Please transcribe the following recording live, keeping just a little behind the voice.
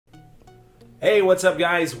Hey, what's up,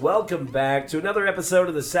 guys? Welcome back to another episode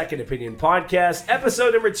of the Second Opinion Podcast,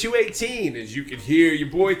 episode number 218. As you can hear, your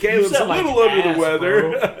boy Caleb's a little under the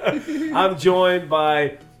weather. I'm joined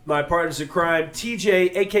by my partners in crime,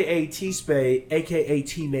 TJ, a.k.a. T-Spay, a.k.a.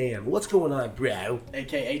 T-Man. What's going on, bro?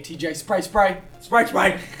 A.k.a. TJ Spray.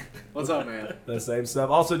 What's up, man? The same stuff.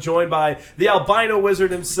 Also joined by the albino wizard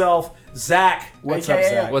himself, Zach. What's up,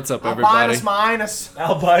 Zach? What's up, everybody?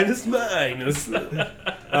 Albinus minus.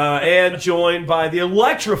 And joined by the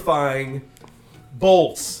electrifying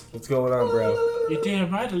Bolts. What's going on, bro? You're damn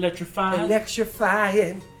right, electrifying.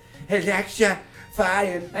 Electrifying.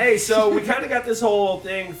 Hey, so we kind of got this whole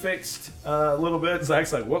thing fixed a little bit.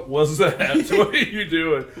 Zach's like, what was that? What are you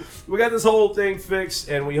doing? We got this whole thing fixed,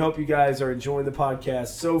 and we hope you guys are enjoying the podcast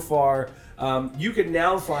so far. You can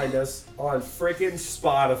now find us on frickin'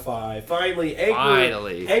 Spotify. Finally.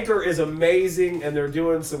 Anchor is amazing, and they're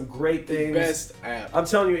doing some great things. Best app. I'm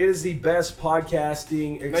telling you, it is the best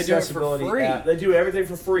podcasting accessibility They do it for free. app. They do everything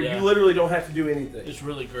for free. Yeah. You literally don't have to do anything. It's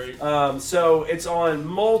really great. So it's on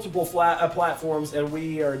multiple platforms, and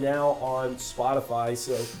we are now on Spotify.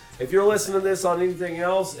 So if you're listening to this on anything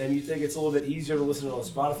else and you think it's a little bit easier to listen to it on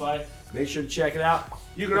Spotify, make sure to check it out.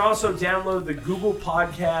 You can also download the Google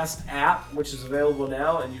Podcast app, which is available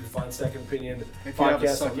now, and you can find Second Opinion If you have a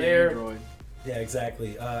Podcast on sucky there. Android. Yeah,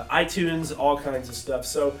 exactly. iTunes, all kinds of stuff.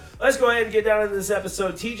 So let's go ahead and get down into this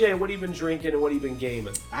episode. TJ, what have you been drinking and what have you been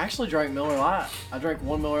gaming? I actually drank Miller Lite. I drank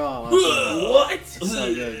one Miller Lite last night. What? It's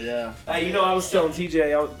so good, yeah. Hey, I was telling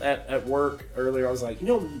TJ at work earlier, I was like,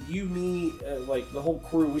 you, me, like the whole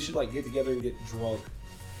crew, we should like get together and get drunk.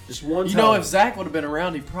 Just one time. You know, if Zach would have been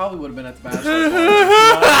around, he probably would have been at the bachelor party.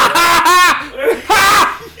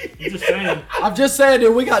 I'm just saying. I'm just saying,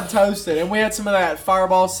 dude, we got toasted, and we had some of that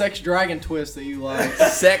Fireball Sex Dragon twist that you like.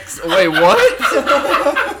 Wait, what?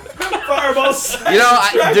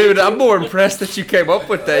 Fireball Dude, I'm more impressed that you came up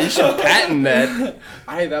with that. You should patent that.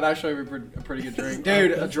 Hey, that actually would be a pretty good drink.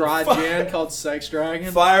 Dude, a dry gin called Sex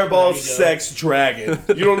Dragon. Fireball There you go. Sex Dragon.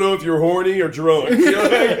 You don't know if you're horny or drunk. You know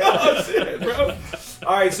what I mean? Oh, shit, bro.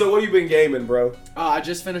 All right, so what have you been gaming, bro? I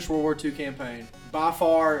just finished World War II campaign. By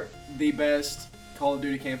far, the best Call of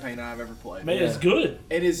Duty campaign I've ever played. Man, it's good.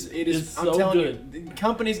 It is. It's I'm so telling good. you, the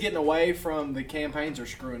companies getting away from the campaigns are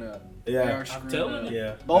screwing up. Yeah. They are screwing telling up. you.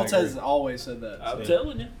 Yeah. Bolts I agree. has always said that. I'm Yeah.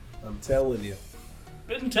 telling you. I'm telling you.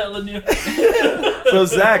 Been telling you. So,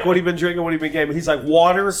 Zach, what have you been drinking? What have you been gaming? He's like,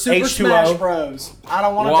 water, Super H2O. Smash Bros. I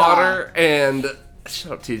don't want to Water and...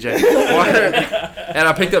 Shut up, TJ. Water. And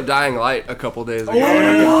I picked up Dying Light a couple days ago. I've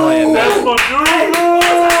been playing that. That's my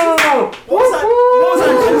What was I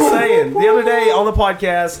just saying? The other day on the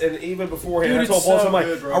podcast, and even beforehand, Dude, I told it's Bolts, so I'm like,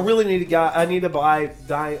 good, bro. I really need I need to buy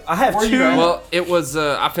Dying. I have Where you two. at? Well, it was...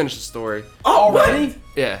 I finished the story. Already?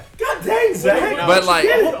 Yeah. God dang, Zach. But, like...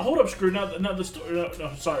 Hold up, Screw. Not the story. No,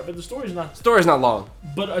 sorry, but the story's not. Story's not long.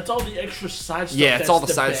 But it's all the extra side stuff. Yeah, it's all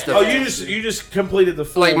that's the side best. stuff. Oh, you just completed the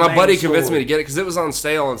full Like, my main buddy story. convinced me to get it because it was on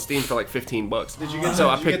sale on Steam for like $15. Did you get, So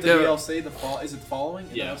I did you picked get the it up. DLC? Is it the following?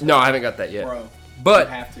 Yeah. No, I haven't got that yet. Bro, But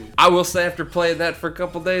you have to. I will say after playing that for a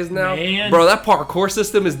couple days now, Man. bro, that parkour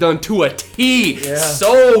system is done to a T. Yeah.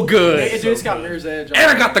 So good. It just got Mirror's Edge. And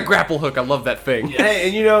I got the grapple hook. I love that thing.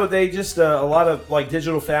 Hey, and they just a lot of like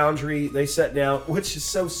Digital Foundry. They sat down, which is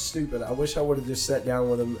so stupid. I wish I would have just sat down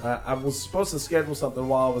with them. I was supposed to schedule something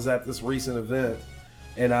while I was at this recent event,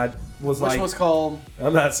 and I was Which like, was called.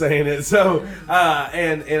 I'm not saying it. So,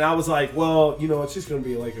 and I was like, well, it's just gonna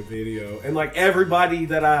be like a video, and like everybody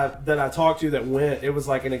that I talked to that went, it was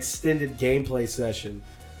like an extended gameplay session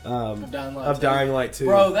of Dying Light 2.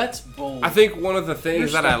 Bro, that's bull. I think one of the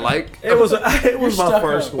things that I like, It was my stuck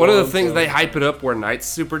first up. one. one of the things so- they hype it up where Knight's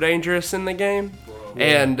super dangerous in the game.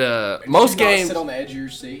 And most Did you not games, sit on the edge of your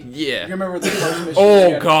seat. yeah. You remember the first mission? Oh, where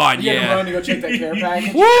you had to- God, you had to yeah. run to go check that care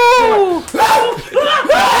package. Woo!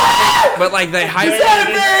 But like they hype,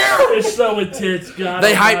 It's so intense, God.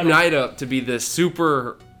 they hype Almighty. Knight up to be this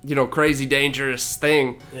super, crazy dangerous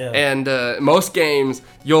thing. Yeah. And most games,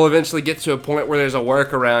 you'll eventually get to a point where there's a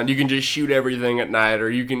workaround. You can just shoot everything at night,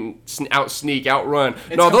 or you can out sneak, outrun.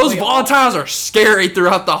 No, those complete volatiles are scary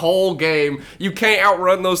throughout the whole game. You can't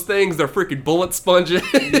outrun those things. They're freaking bullet sponges.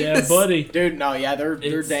 Yeah, buddy. Dude, no, yeah, their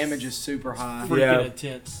It's- damage is super high. Freaking Yeah.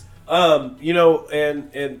 intense.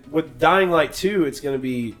 And with Dying Light 2, it's gonna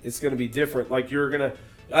be different. Like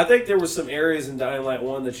I think there was some areas in Dying Light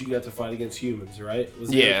 1 that you got to fight against humans, right? Was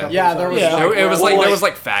there a Yeah. couple Yeah, of there times? was- So it was like Well, there was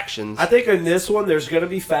like factions. I think in this one, there's going to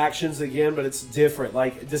be factions again, but it's different.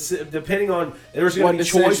 Like, depending on, there's going What to be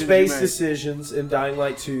decisions you choice-based make. decisions in Dying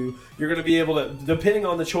Light 2. You're going to be able to, depending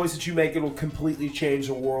on the choice that you make, it'll completely change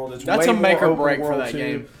the world. It's That's way a make more or open break for world, that too.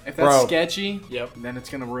 game. If that's Bro. sketchy, Yep. then it's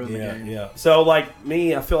gonna ruin the Yeah, game. yeah. So, like,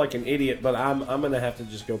 me, I feel like an idiot, but I'm going to have to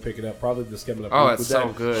just go pick it up probably this coming up Oh, week it's with so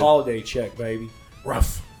that good. holiday check, baby.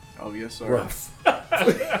 Rough. Oh yes, sir. Rough.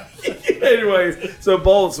 Anyways, so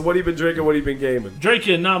Bolts, what have you been drinking? What have you been gaming?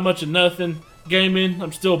 Drinking, not much of nothing. Gaming,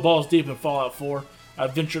 I'm still balls deep in Fallout 4. I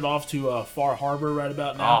ventured off to Far Harbor right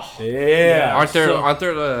about now. Oh. Yeah. Aren't there So- like,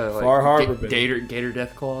 Far Harbor, baby. Gator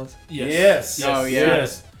death claws? Yes. Oh, yeah.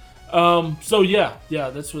 Yes. So yeah,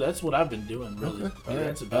 that's what I've been doing really. Yeah,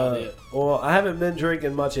 that's about it. Well, I haven't been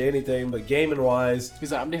drinking much of anything, but gaming wise,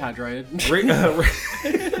 He's like, I'm dehydrated.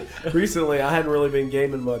 recently I hadn't really been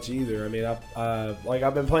gaming much either. I mean,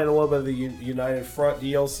 I've been playing a little bit of the United Front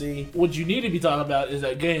DLC. What you need to be talking about is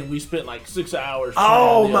that game we spent like 6 hours.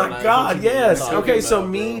 Oh trying the other my night. God! That's what you need to Yes. talk Okay, so about,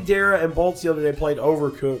 me, bro. Dara, and Bolts the other day played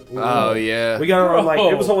Overcooked. Oh yeah. We got it on like Bro.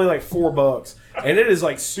 it was only like $4, and it is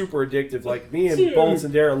like super addictive. Like me and Dude. Bolts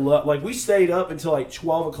and Dara, like we stayed up until like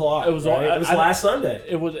 12 o'clock. It was right? all- It was I- last Sunday.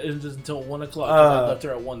 It was until 1 o'clock. 'cause I left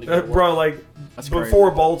there at 1 to go to work. Bro, like That's before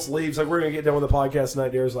crazy. Bolts leaves, like we're gonna get done with the podcast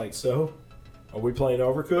tonight. Dara's like, so are we playing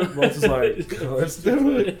Overcooked? Bolts is like, let's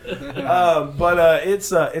do it. But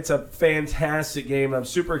it's a fantastic game. I'm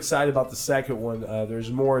super excited about the second one.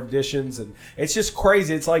 There's more additions, and it's just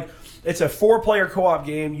crazy. It's like it's a 4-player co-op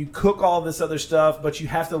game. You cook all this other stuff, but you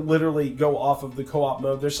have to literally go off of the co-op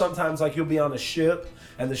mode. There's sometimes like you'll be on a ship,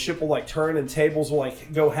 and the ship will like turn, and tables will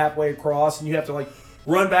like go halfway across, and you have to like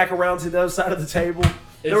run back around to the other side of the table.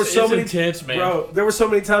 There were so it's many intense, man. Bro, there were so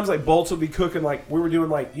many times like Bolts would be cooking, like we were doing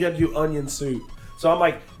like you had to do onion soup. So I'm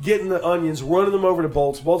like getting the onions, running them over to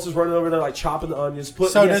Bolts. Bolts is running over there like chopping the onions.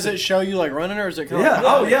 So does it show you like running, or is it kind Yeah. of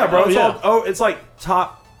Oh yeah, bro. Oh, It's yeah. all. Oh, it's like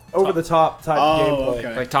over the top type Oh, gameplay.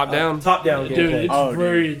 okay. Like top down. Top down Dude, gameplay. it's Oh,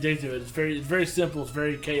 very addictive. It's very simple. It's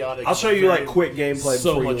very chaotic. I'll show you Very- like quick gameplay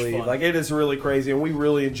so before you much leave. fun. Like it is really crazy, and we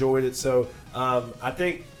really enjoyed it. So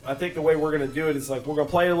I think the way we're gonna do it is like we're gonna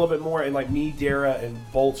play it a little bit more, and like me, Dara, and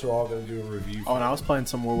Bolts are all gonna do a review. Oh, and I was playing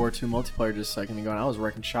some World War II multiplayer just a second ago, and I was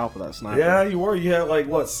wrecking shop with that sniper. Yeah, you were. You had like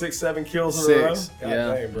what 6, 7 kills in a row. 6, God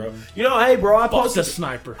yeah. damn, bro. You know, hey, bro, I Boss the posted.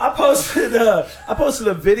 sniper. I posted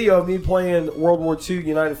a video of me playing World War II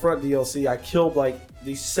United Front DLC. I killed like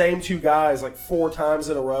these same 2 guys like 4 times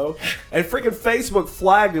in a row, and freaking Facebook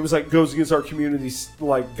flagged it. It was like goes against our community's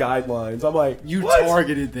like guidelines. I'm like, You what?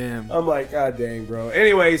 targeted them. I'm like, God dang, bro.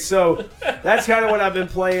 Anyway, so that's kind of what I've been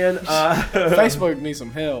playing. Facebook needs some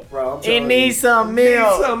help. Bro, I'm telling you. some Need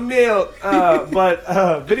some milk.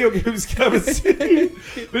 But video games coming soon.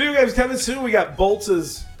 Video games coming soon. We got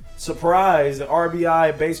Bolts' surprise at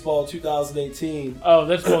RBI Baseball 2018. Oh,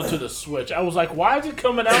 that's going to the Switch. I was like, why is it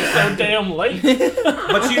coming out so damn late?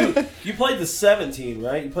 But you played the 17,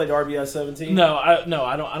 right? You played RBI 17? No, I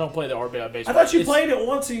don't play the RBI I baseball. thought you It's- played it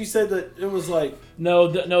once and you said that it was like... No,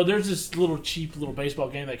 there's this little cheap little baseball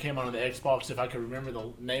game that came out on the Xbox. If I could remember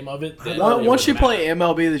the name of it. then it Once you wouldn't play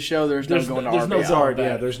matter. MLB The Show, there's no There's going no- to there's no RBI. sorry.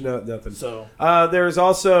 Yeah, there's nothing. So There's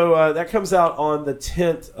also that comes out on the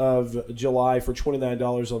 10th of July for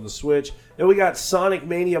 $29 on the Switch. Then we got Sonic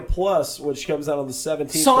Mania Plus, which comes out on the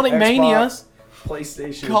 17th. Sonic for Mania? Xbox,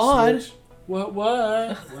 PlayStation, God. Switch. what? Where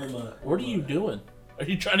am I? What are you doing? Are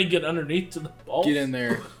you trying to get underneath to the ball? Get in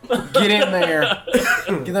there. Get in there.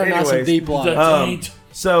 Get there nice and Anyways, deep The line. taint.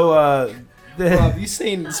 So, Bro, have you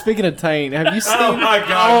seen, speaking of taint, have you seen, oh my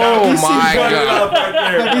God! Oh no, you see my cut it God. off right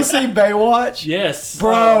there. have you seen Baywatch? Yes,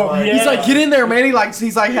 Bro, Oh my he's God. like, get in there, man.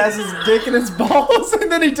 He's like has his dick in his balls,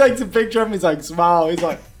 and then he takes a picture of him. He's like, smile. He's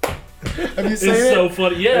like, have you It's seen it? so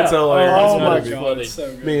funny. Yeah. It's hilarious. Oh It's my funny. god, funny. it's so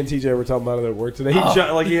good. Me and TJ were talking about it at work today. He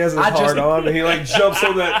Oh. like he has his I just- heart on, and he like jumps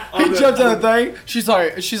on that. He jumps on the thing. She's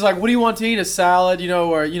like, what do you want to eat? A salad,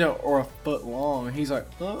 or a foot long. And he's like,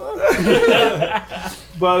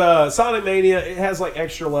 But Sonic Mania, it has like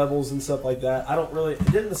extra levels and stuff like that. I don't really.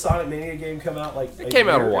 Didn't the Sonic Mania game come out like? It came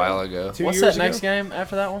out year a ago? while ago. 2 what's years that next ago? game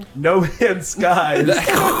after that one? No Man's Skies.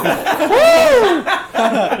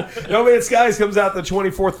 No Man's Skies comes out the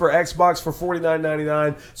 24th for Xbox for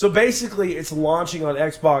 $49.99. So basically, it's launching on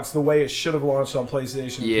Xbox the way it should have launched on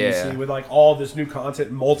PlayStation and Yeah. PC with like all this new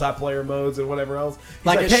content, multiplayer modes, and whatever else. He's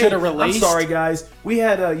Like it "Hey, should have released?" I'm sorry, guys. We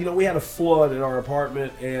had a flood in our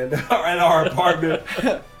apartment, and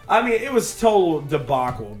I mean, it was total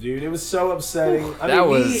debacle, dude. It was so upsetting. I That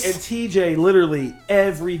mean, me was- and TJ literally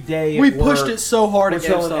every day at We work, pushed it so hard we're against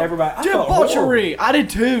telling them. everybody. I felt Debauchery. I did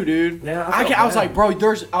too, dude. Yeah, I felt I was bad. like, bro,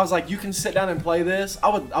 I was like, you can sit down and play this.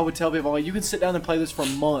 I would tell people, like, you can sit down and play this for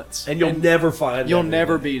months, and you'll never find you'll everything.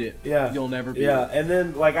 never beat it. Yeah, You'll never beat Yeah, it. and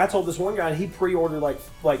then like I told this one guy, he pre-ordered like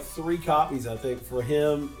 3 copies, I think, for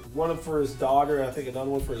him. One for his daughter, and I think another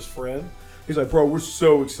one for his friend. He's like, bro, we're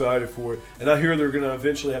so excited for it, and I hear they're gonna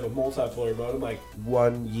eventually have a multiplayer mode. I'm like,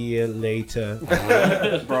 1 year later.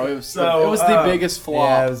 Bro, it was So, it was the biggest Yeah,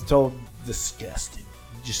 I flop. was told disgusting.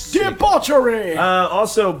 Just sick. Debauchery.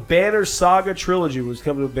 Also, Banner Saga Trilogy was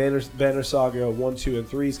coming to Banner Saga 1, 2, and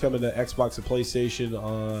 3 is coming to Xbox and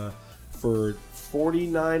PlayStation for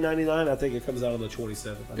 $49.99. I think it comes out on the 27th.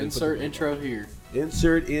 I didn't Insert put the- intro here.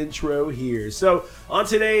 Insert intro here. So, on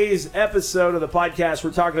today's episode of the podcast,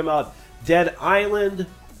 we're talking about Dead Island,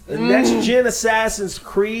 the next-gen Assassin's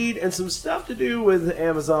Creed, and some stuff to do with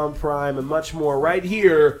Amazon Prime and much more right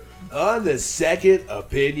here on the Second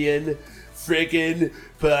Opinion frickin'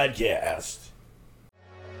 podcast.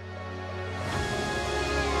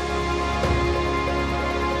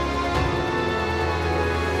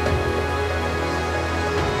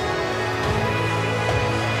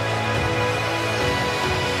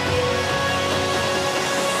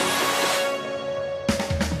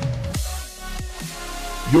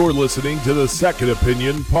 You're listening to the Second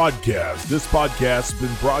Opinion Podcast. This podcast has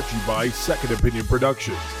been brought to you by Second Opinion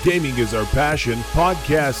Productions. Gaming is our passion.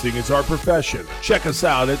 Podcasting is our profession. Check us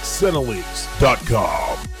out at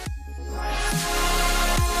Cineleaks.com.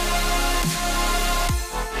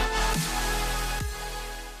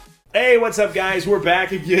 Hey, what's up, guys? We're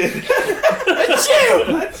back again.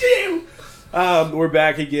 Achoo! We're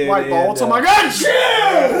back again. White bolts. Oh my god!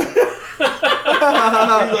 god!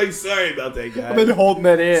 He's like, sorry about that, guys. I've been holding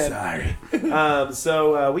that in. Sorry.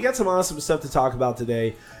 So we got some awesome stuff to talk about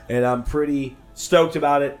today, and I'm pretty stoked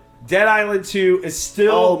about it. Dead Island 2 is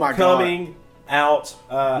still Oh my God. coming out.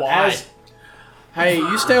 Why? Hey,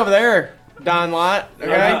 you stay over there, Dying Light. Okay,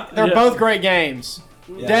 Yeah. they're Yeah. both great games.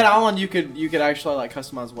 Yeah. Dead Island, you could actually like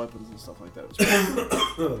customize weapons and stuff like that. It was pretty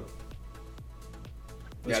cool.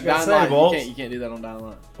 What Yeah, you gotta Dying say, Light, Bolts? you can't do that on Dying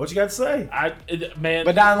Light. What you got to say? Man,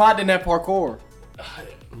 But Dying Light didn't have parkour.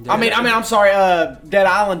 I'm sorry. Dead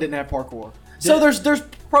Island didn't have parkour. So there's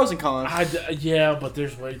pros and cons. yeah, but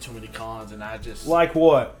there's way too many cons, and I just Like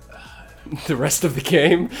what? The rest of the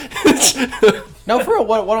game. No, for real.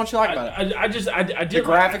 What don't you like about it? I did The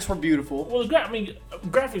graphics were beautiful. Well,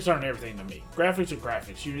 graphics aren't everything to me. Graphics are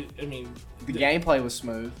graphics. The gameplay was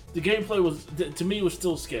smooth. The gameplay was to me was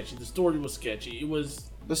still sketchy. The story was sketchy. It was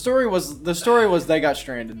The story was they got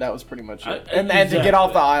stranded. That was pretty much it. And to exactly. get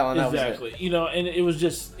off the island, that was it. exactly. You know, and it was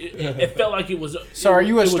just it felt like it was. So are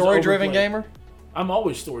you a it was story-driven overplayed. gamer? I'm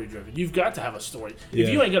always story driven. You've got to have a story. Yeah. If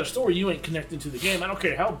you ain't got a story, you ain't connected to the game. I don't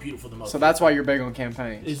care how beautiful the most. So that's why you're big on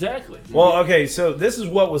campaigns. Exactly. Well, okay, so this is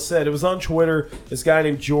what was said. It was on Twitter. This guy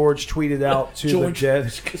named George tweeted out to George the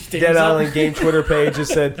stands Dead up. Island game Twitter page and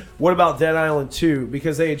said, what about Dead Island 2?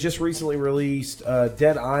 Because they had just recently released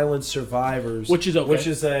Dead Island Survivors. Which is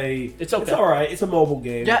okay. It's okay. It's all right. It's a mobile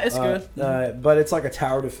game. Yeah, it's good. But it's like a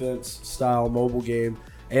tower defense style mobile game.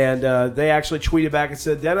 And they actually tweeted back and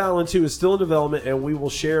said, Dead Island 2 is still in development, and we will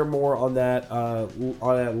share more on that on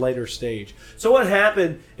a later stage. So what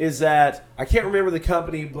happened is that, I can't remember the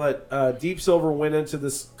company, but Deep Silver went into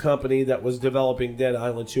this company that was developing Dead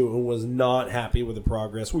Island 2 and was not happy with the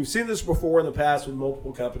progress. We've seen this before in the past with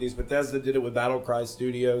multiple companies. Bethesda did it with Battlecry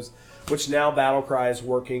Studios, which now Battlecry is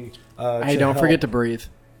working Hey, don't forget to breathe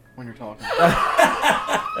when you're talking.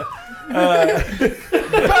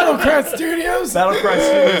 Battlecry Studios. Battlecry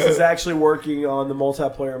Studios is actually working on the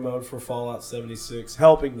multiplayer mode for Fallout 76,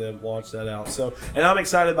 helping them launch that out. So, and I'm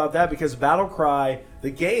excited about that because Battlecry,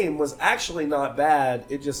 the game, was actually not bad.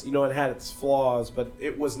 It just, it had its flaws, but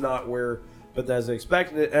it was not where Bethesda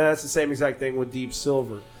expected it. And that's the same exact thing with Deep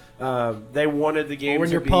Silver. They wanted the game When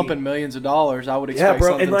to you're be, pumping millions of dollars, I would yeah, expect bro,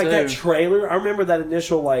 something and like too. that trailer. I remember that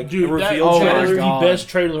initial Dude, reveal that trailer. is the God. best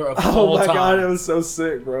trailer of Oh all my time. god, it was so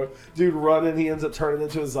sick, bro. Dude running, he ends up turning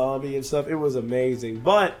into a zombie and stuff. It was amazing.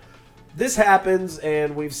 But this happens,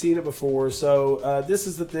 and we've seen it before. So this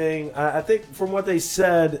is the thing. I think from what they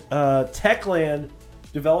said, Techland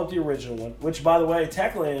developed the original one. Which, by the way,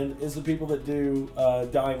 Techland is the people that do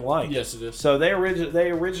Dying Light. Yes, it is. So they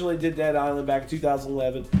originally did Dead Island back in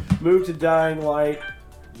 2011. Moved to Dying Light.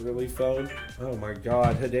 Really phone? Oh my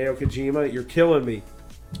god, Hideo Kojima, you're killing me.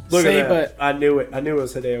 Look See, at that. but- I knew it. I knew it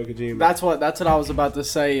was Hideo Kojima. That's what I was about to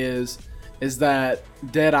say is that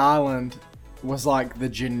Dead Island was like the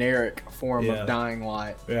generic form Yeah. of Dying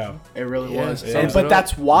Light. Yeah. It really Yeah, was. sums it But up.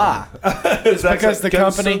 that's why. It's because the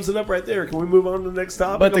company- sums it up right there. Can we move on to the next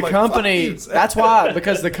topic? But I'm the like, company, fuck you. that's why,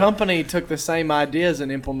 because the company took the same ideas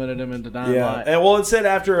and implemented them into Dying Yeah, Light. and well, it said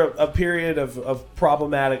after a period of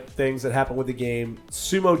problematic things that happened with the game,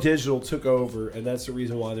 Sumo Digital took over, and that's the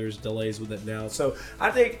reason why there's delays with it now. So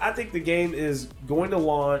I think the game is going to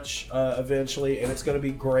launch eventually, and it's going to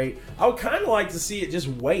be great. I would kind of like to see it just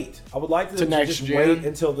wait. I would like to next just gen? wait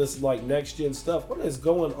until this like next gen stuff. What is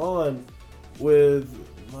going on with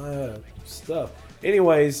my stuff?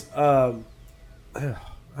 Anyways, I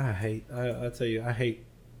tell you, I hate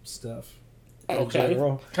stuff. in Okay.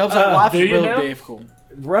 general. Cubs like life's do you really now? difficult.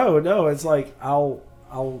 Bro, no, it's like I'll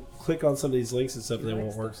click on some of these links and stuff and they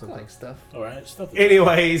won't work sometimes. stuff. All right, stuff.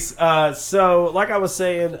 Anyways, so like I was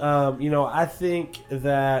saying, I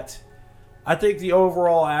think the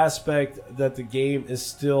overall aspect that the game is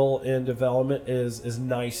still in development is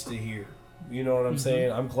nice to hear. You know what I'm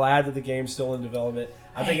saying? I'm glad that the game's still in development.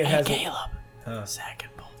 I think it has. Caleb, Zach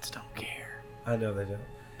and Bolts don't care. I know they don't.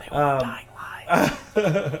 They want Dying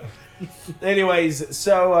Light. Anyways,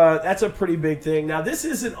 so that's a pretty big thing. Now, this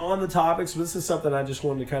isn't on the topics, but this is something I just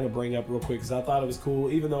wanted to kind of bring up real quick because I thought it was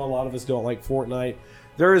cool. Even though a lot of us don't like Fortnite,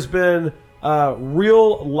 there has been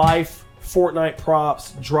real life Fortnite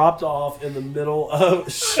props dropped off in the middle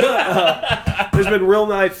of. Shut up. There's been real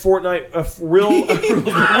life Fortnite, real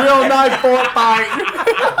life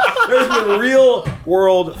Fortnite. There's been real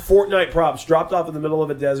world Fortnite props dropped off in the middle of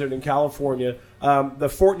a desert in California. The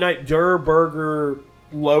Fortnite Durr Burger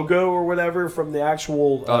logo or whatever from the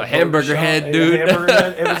actual hamburger shop. head, Yeah, dude. hamburger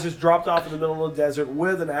head. It was just dropped off in the middle of the desert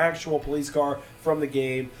with an actual police car from the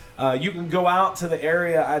game. You can go out to the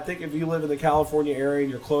area. I think if you live in the California area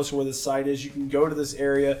and you're close to where this site is, you can go to this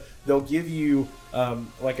area. They'll give you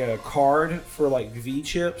like a card for like V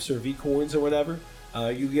chips or V coins or whatever.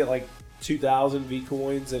 You get like 2,000 V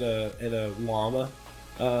coins and a llama.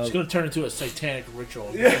 It's going to turn into a satanic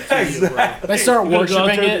ritual. Yeah, exactly. They start They're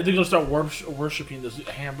worshiping it. going to start worshiping this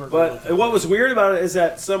hamburger. But what was weird about it is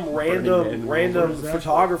that some Man random Exactly.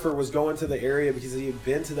 photographer was going to the area because he had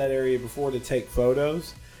been to that area before to take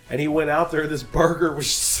photos. And he went out there. This burger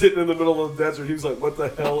was sitting in the middle of the desert. He was like, "What the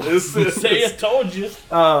hell is this?" Say I told you.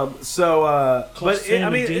 But Sam I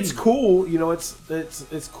mean, and it's Dean. cool. You know, it's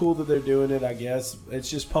cool that they're doing it. I guess it's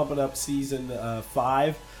just pumping up season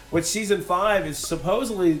 5, which season 5 is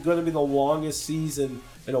supposedly going to be the longest season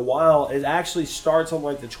in a while. It actually starts on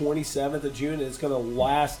like the 27th of June, and it's going to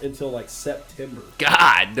last until like September.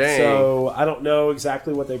 God dang. So I don't know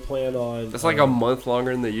exactly what they plan on. That's like a month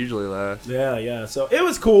longer than they usually last. Yeah. So it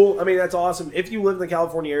was cool. I mean, that's awesome. If you live in the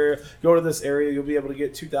California area, go to this area. You'll be able to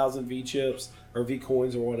get 2,000 V chips or V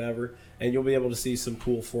coins or whatever, and you'll be able to see some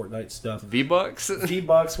cool Fortnite stuff. V-Bucks? V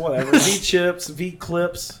bucks, whatever. V chips, V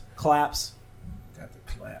clips, claps. Got the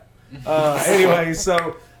clap. Anyway,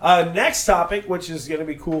 so next topic, which is going to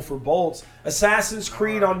be cool for Bolts, Assassin's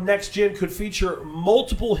Creed on next gen could feature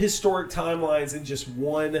multiple historic timelines in just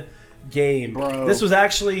one game. Bro. This was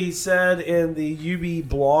actually said in the UB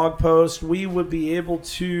blog post. We would be able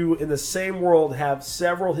to, in the same world, have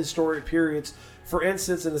several historic periods. For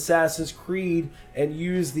instance, in Assassin's Creed, and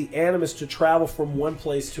use the Animus to travel from one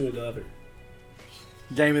place to another.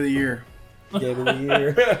 Game of the year. Game of the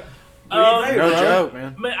year. What do you think, No bro? joke,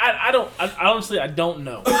 man. Man, I honestly, I don't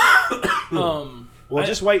know. Well,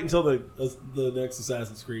 just wait until the next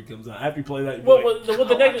Assassin's Creed comes out. After you play that,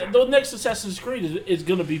 The next Assassin's Creed is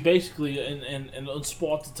going to be basically in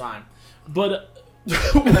Unspoiled time, but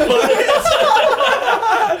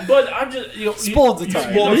I'm just Spoiled the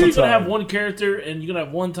time. You're Spoiled the going to time. have one character, and you're going to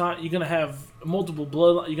have one time. You're going to have multiple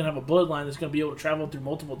blood. You're going to have a bloodline that's going to be able to travel through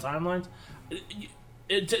multiple timelines.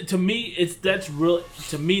 To me,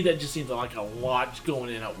 that just seems like a lot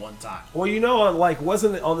going in at one time. Well,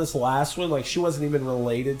 wasn't it on this last one? Like, she wasn't even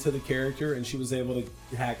related to the character, and she was able to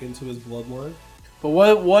hack into his bloodline. But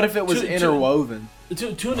what if it was To- interwoven?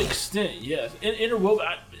 To an extent, yes. Interwoven,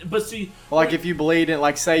 but see, Like if you bleed in,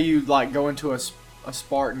 like say you like go into a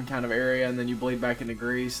Spartan kind of area, and then you bleed back into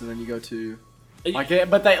Greece, and then you go to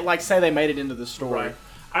but they like say they made it into the story. right.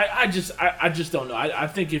 I just don't know. I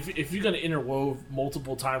think if you're gonna interwove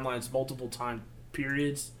multiple timelines, multiple time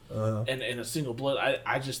periods, in a single blood,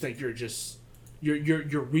 I just think you're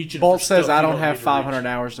reaching. Bolt for says stuff I you don't have need to 500 reach.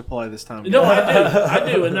 hours to play this time. No, I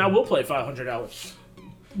do, and I will play 500 hours.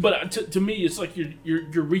 But to me, it's like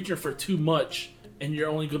you're reaching for too much and you're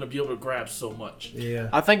only going to be able to grab so much. Yeah.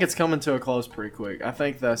 I think it's coming to a close pretty quick. I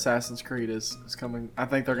think the Assassin's Creed is coming. I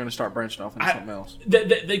think they're going to start branching off into something else.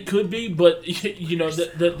 They could be, but you know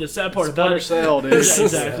the sad part about it. Sell, dude.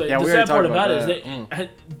 Exactly. Yeah, the we sad part already talked about it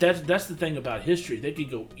about is that's the thing about history. They could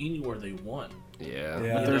go anywhere they want. Yeah.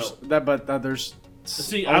 Yeah. There's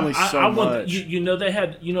See, only I so want much. they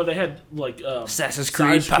had like Assassin's side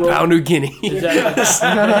Creed, scroll- Papua New Guinea. Exactly.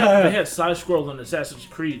 They had side scrolling Assassin's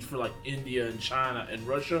Creed for like India and China and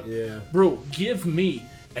Russia. Yeah. Bro, give me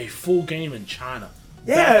a full game in China.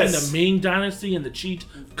 Back in the Yes. Ming Dynasty and the cheat.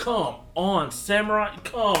 Come on, Samurai.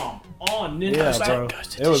 Come on, Ninja. Yeah, Like, bro.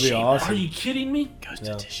 It would be Are awesome. you kidding me?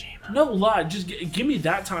 Yeah. No lie. Just give me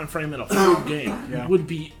that time frame in a full game. Yeah. It would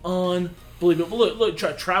be unbelievable. Look,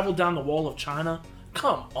 travel down the wall of China.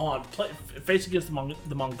 Come on, face against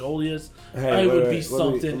the Mongolias. Hey, it would wait, be wait.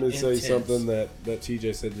 something Let me say intense. something that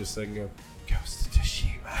TJ said just a second ago. Ghost of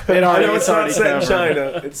Tsushima. It I already- know it's not already set in covered.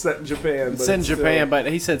 China. It's set in Japan. It's but in still- Japan, but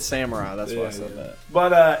he said samurai. That's why I Yeah, said yeah. that.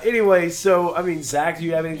 But anyway, so I mean, Zach, do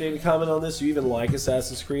you have anything to comment on this? Do you even like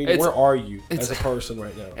Assassin's Creed? It's- Where are you it's- as a person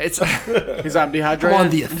right now? It's He's I'm dehydrated. I'm on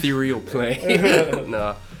the ethereal plane.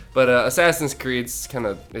 No, but Assassin's Creed's kind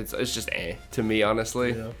of it's just to me,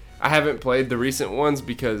 honestly. Yeah. I haven't played the recent ones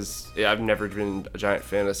because I've never been a giant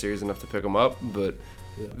fan of the series enough to pick them up. But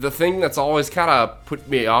the thing that's always kind of put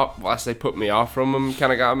me off, well, I say put me off from them,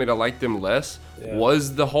 kind of got me to like them less,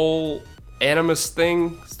 was the whole Animus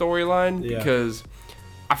thing storyline. Yeah. Because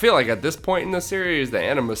I feel like at this point in the series, the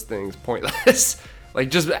Animus thing's pointless. Like,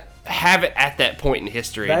 just have it at that point in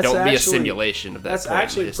history. That's Don't be a actually- simulation of that That's point in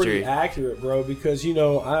actually history. pretty accurate, bro. Because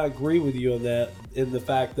I agree with you on that. In the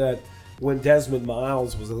fact that when Desmond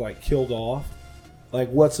Miles was like killed off, like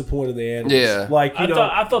what's the point of the animals? Yeah. Like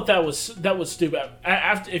I thought that was stupid.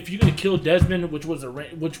 After if you're gonna kill Desmond, which was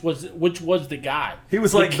the guy, he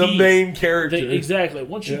was like the key, main character. exactly.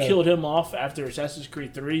 Once you Yeah. killed him off after Assassin's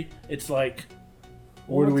Creed 3, it's like,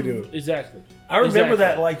 What do we do? Exactly. I remember Exactly.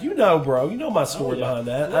 that, like, bro. You know my story yeah. behind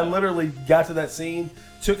that. Yeah. I literally got to that scene,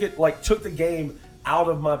 took the game out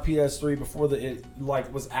of my PS3 before it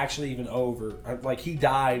was actually even over. He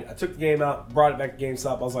died. I took the game out, brought it back to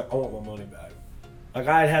GameStop. I was like, I want my money back. Like,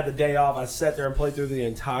 I had the day off. I sat there and played through the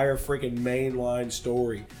entire freaking mainline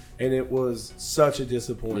story, and it was such a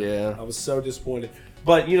disappointment. Yeah. I was so disappointed.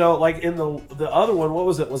 But like in the other one, what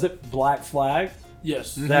was it? Was it Black Flag?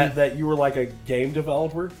 Yes. That you were like a game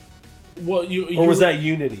developer, Well, or was that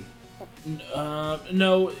Unity?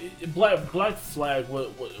 No, Black Flag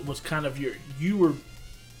was kind of you were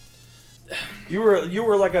You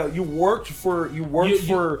worked for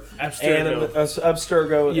Abstergo.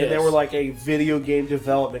 Abstergo, and they Yes. were like a video game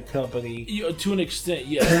development company. To an extent,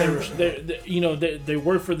 yes. They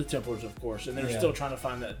worked for the Templars, of course, and they were Yeah. still trying to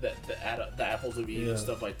find the apples of Eve Yeah. and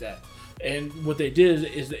stuff like that. And what they did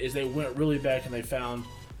is they went really back and they found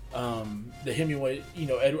the Hemingway,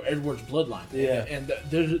 Edward's bloodline. Yeah. And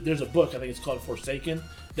there's a book, I think it's called Forsaken,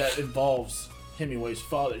 that involves Hemingway's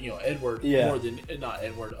father, Edward, Yeah. more than not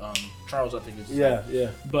Edward, Charles, I think is his Yeah, name. yeah.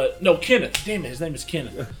 But no, Kenneth. Damn it, his name is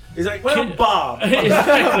Kenneth. He's like, well, Ken- Bob.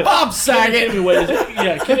 Exactly. Bob Saget. Hemingway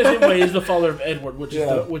Kenneth Hemingway is the father of Edward, which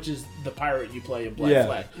Yeah. is the pirate you play in Black Yeah.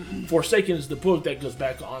 Flag. Forsaken is the book that goes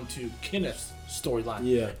back onto Kenneth's storyline.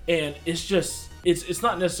 Yeah. And it's just it's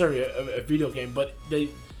not necessarily a video game, but they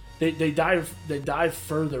dive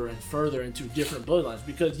further and further into different bloodlines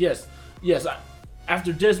because yes,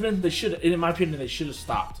 after Desmond, they should, in my opinion, they should have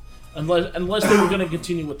stopped unless they were going to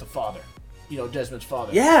continue with the father, Desmond's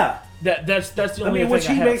father. Yeah. That's the I only mean, thing which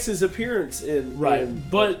he have. makes his appearance in. Right, in-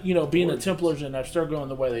 but being the Origins. Templars and Abstergo and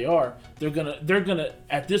the way they are, they're gonna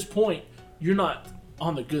at this point, you're not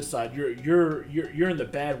on the good side. You're in the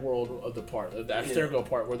bad world of the Abstergo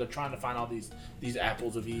part where they're trying to find all these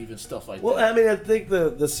apples of Eve and stuff like Well, that. I mean, I think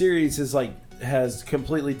the series has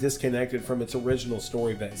completely disconnected from its original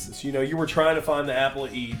story basis. You were trying to find the apple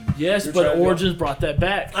of Eden. Yes, You're but trying to go- Origins brought that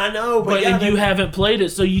back. I know, but and you haven't played it,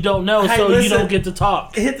 so you don't know. Hey, so you listen. don't get to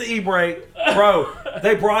talk. hit the e-brake, bro.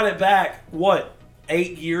 They brought it back. What?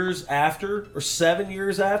 8 years after or 7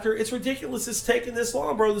 years after? It's ridiculous. It's taking this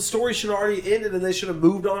long, bro. The story should have already ended, and they should have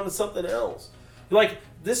moved on to something else. Like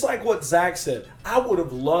what Zach said. I would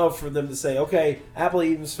have loved for them to say, okay, Apple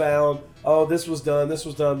Eden's found. Oh, this was done.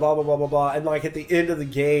 Blah blah blah blah blah. And at the end of the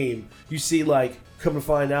game, you see come to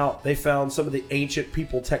find out they found some of the ancient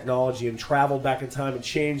people technology and traveled back in time and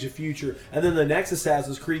changed the future. And then the next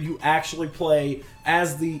Assassin's Creed, you actually play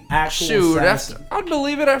as the actual Shoot, assassin. I'd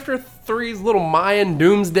believe it after 3's little Mayan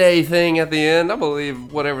doomsday thing at the end. I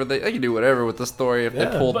believe whatever they can do whatever with the story if they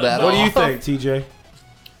Yeah. pulled But- that but off. What do you think, TJ?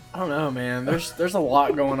 I don't know, man. There's a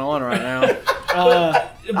lot going on right now.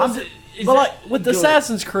 But like with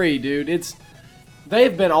Assassin's Creed, dude,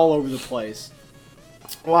 they've been all over the place.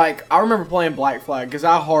 Like I remember playing Black Flag because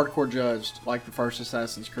I hardcore judged like the first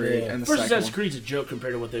Assassin's Creed and the first second Assassin's one. Creed's a joke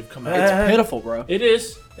compared to what they've come out. It's pitiful, bro. It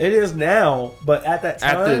is. It is now, but at that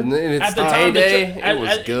time, in its At the time, heyday, it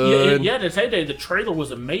was good. Yeah, in its heyday, the trailer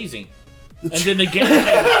was amazing. And then the game came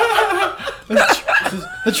out.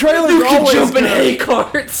 The trailer's always jump in good. hay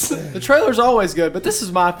carts. The trailer's always good, but this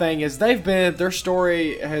is my thing: is their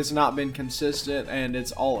story has not been consistent, and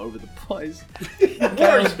it's all over the place.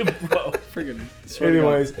 Bro. Friggin'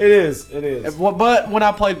 anyways, it is. But when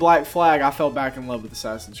I played Black Flag, I fell back in love with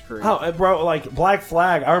Assassin's Creed. Oh, and bro, like Black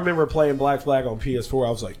Flag. I remember playing Black Flag on PS4. I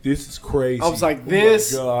was like, this is crazy. I was like, Oh my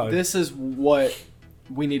this God. is what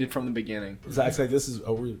we needed from the beginning. Zach's like, this is.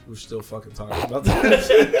 Oh, we're still fucking talking about this.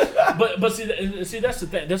 But see, that's the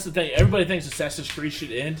thing. That's the thing. Everybody thinks Assassin's Creed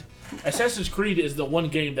should end. Assassin's Creed is the one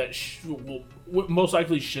game that will most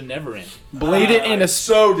likely should never end. Bleed it into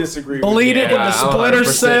so disagree. with bleed you. it into I Splinter 100%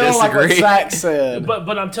 Cell, like what disagree. Zach said.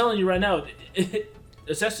 But I'm telling you right now,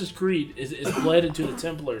 Assassin's Creed is bled into the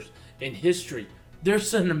Templars in history.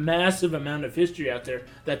 There's a massive amount of history out there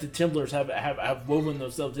that the Templars have woven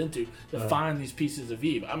themselves into to find these pieces of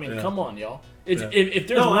Eve. I mean, come on, y'all. If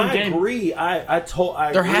there's one I game, agree. I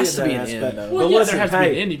There agree has in to be that an end, aspect. though. But Well, yeah, listen, there has to be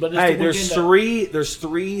hey, an ending, but it's hey, the one game there's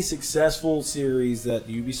three successful series that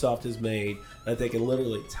Ubisoft has made that they can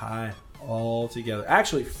literally tie all together.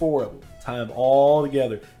 Actually, 4 of them tie them all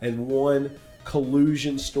together in one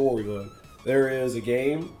collusion storyline. There is a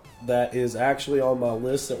game that is actually on my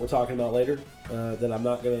list that we're talking about later that I'm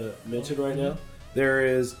not going to mention right now. There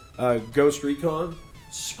is Ghost Recon,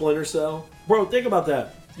 Splinter Cell. Bro, think about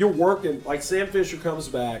that. You're working, like Sam Fisher comes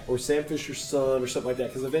back, or Sam Fisher's son, or something like that,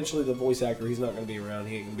 because eventually the voice actor, he's not going to be around.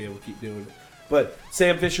 He ain't going to be able to keep doing it. But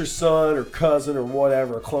Sam Fisher's son, or cousin, or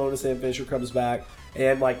whatever, a clone of Sam Fisher comes back,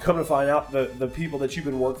 and like come to find out the people that you've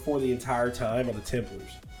been working for the entire time are the Templars.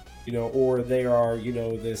 You know, or they are, you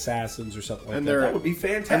know, the assassins or something like And that. they're- That would be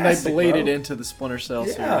fantastic. And they bleed bro. it into the Splinter Cell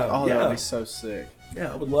series. Yeah, Oh, that yeah. would be so sick.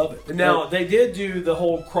 Yeah, I would love it. Now, they did do the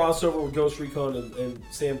whole crossover with Ghost Recon and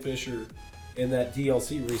Sam Fisher in that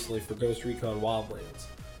DLC recently for Ghost Recon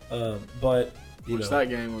Wildlands. But, you Which know, that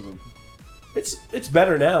game was it's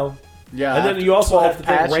better now. yeah. And then you also 12 have to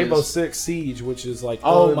think patches. Rainbow Six Siege, which is like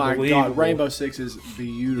Oh my unbelievable. god, Rainbow Six is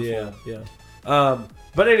beautiful. Yeah.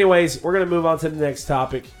 But anyways, we're going to move on to the next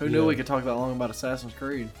topic. Who knew we could talk that long about Assassin's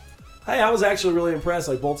Creed? Hey, I was actually really impressed.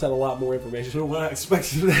 Like, Bolt's had a lot more information than what I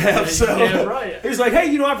expected him to have. So Yeah, right. He's like,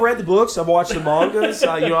 hey, you know, I've read the books, I've watched the mangas, you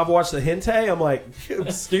know, I've watched the hentai. I'm like,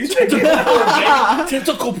 excuse me.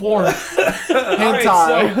 tentacle porn.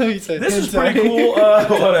 Hentai. He said This is hentai. pretty cool.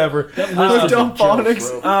 Whatever. Dumb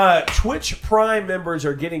phonics. Twitch Prime members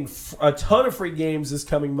are getting a ton of free games this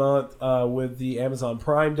coming month with the Amazon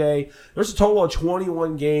Prime Day. There's a total of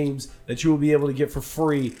 21 games that you will be able to get for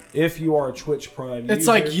free if you are a Twitch Prime It's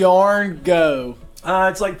user. like Yarn Go.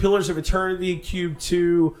 It's like Pillars of Eternity, Cube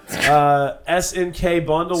 2, SNK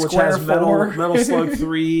Bundle, which Square has Metal 4. Slug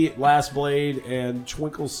 3, Last Blade, and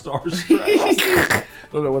Twinkle Star Strike. I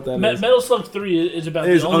don't know what that is. Metal Slug 3 is about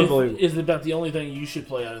It is the only unbelievable. is about the only thing you should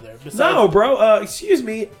play out of there. Besides, No, bro. Excuse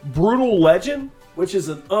me. Brutal Legend, which is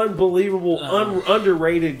an unbelievable,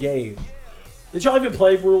 underrated game. Did y'all even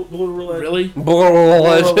play Brutal Legend? really? Brutal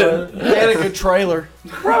Legend. They had a good trailer.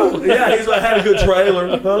 Bro, yeah, he's had a good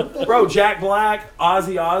trailer. Huh? Bro, Jack Black,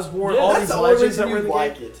 Ozzy Osbourne, all these legends that were in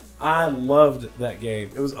the game. I loved that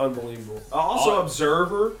game. It was unbelievable. Also,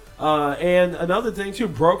 Observer. And another thing, too,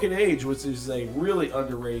 Broken Age, which is a really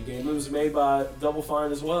underrated game. It was made by Double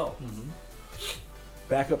Fine as well.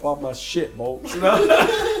 Back up off my shit, Bolt.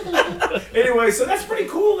 Anyway, so that's pretty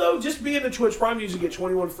cool, though. Just being a Twitch Prime user, get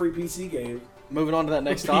 21 free PC games. Moving on to that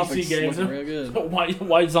next PC topic. It's games. looking real good.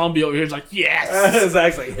 White zombie over here is like, yes. It's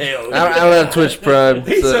actually hell. I don't have Twitch Prime.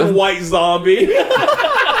 He so- said white zombie.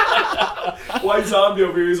 White zombie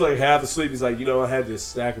over here. He's like half asleep. He's like, you know, I had to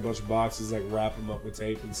stack a bunch of boxes, like wrap them up with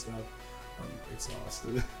tape and stuff. I'm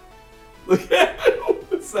exhausted. Look at him.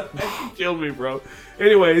 He killed me, bro.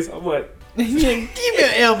 Anyways, I'm like, Give me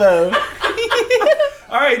an elbow.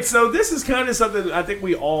 all right. So this is kind of something I think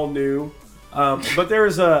we all knew. But there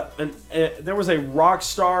was a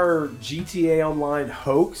Rockstar GTA Online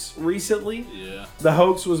hoax recently. Yeah. The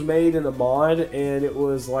hoax was made in a mod, and it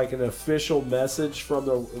was like an official message from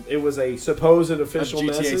the. It was a supposed official GTA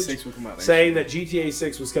message 6 will come out next saying that GTA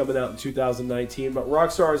 6 was coming out in 2019. But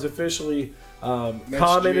Rockstar has officially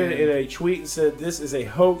commented in a tweet and said this is a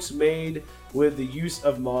hoax made with the use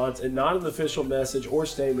of mods and not an official message or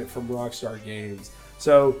statement from Rockstar Games.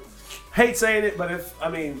 So, hate saying it, but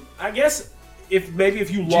I guess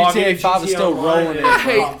if you log GTA in, 5 is still Online, rolling it in.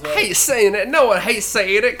 I pops up. hate saying it. No one hates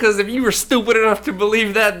saying it because if you were stupid enough to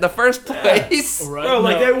believe that in the first place, Right? Bro,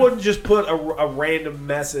 like No. they wouldn't just put a random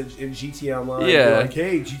message in GTA Online. Yeah. Be like,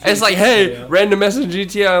 hey, GTA. it's like, 6 hey, came out. random message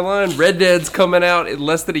GTA Online. Red Dead's coming out in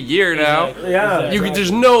less than a year now. Exactly. Yeah. Exactly. You could,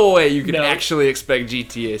 there's no way you could No. actually expect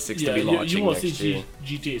GTA 6 to be launching you won't next see year.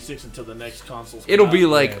 GTA 6 until the next console. It'll be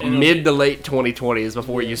like It'll mid to late 2020s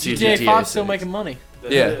before you see GTA GTA 5 6. still making money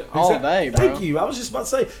Yeah. all day, bro. Thank you. I was just about to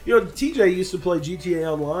say, TJ used to play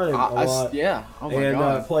GTA Online a lot. Yeah. Oh my and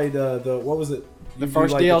god. played the what was it? The You do,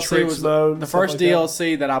 first like, DLC tricks was mode and the stuff first like that?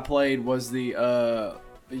 DLC that I played was the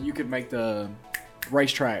you could make the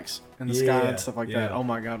racetracks in the sky Yeah, and stuff like that. yeah. Oh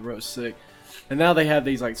my god, bro, it was sick. And now they have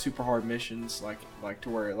these like super hard missions, like to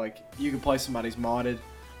where like you can play somebody's modded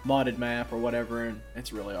map or whatever, and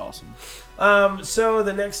it's really awesome. So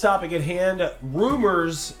the next topic at hand,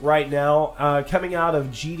 rumors right now coming out of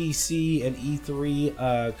GDC and E3.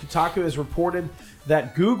 Kotaku has reported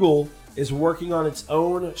that Google is working on its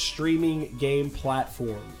own streaming game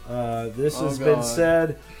platform. This has been God.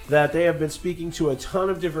 said that they have been speaking to a ton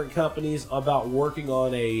of different companies about working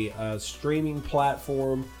on a streaming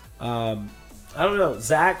platform. I don't know,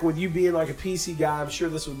 Zach. With you being like a PC guy, I'm sure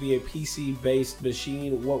this would be a PC-based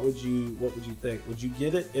machine. What would you think? Would you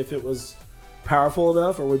get it if it was powerful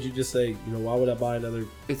enough, or would you just say, why would I buy another?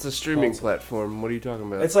 It's a streaming Console. platform. What are you talking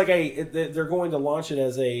about? It's like they're going to launch it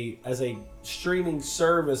as a streaming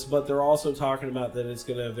service, but they're also talking about that it's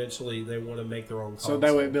going to eventually they want to make their own console. So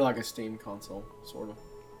that would be like a Steam console, sort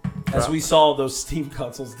of. As we saw, those Steam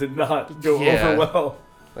consoles did not go Yeah. over well.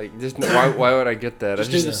 Like, there's no, why would I get that?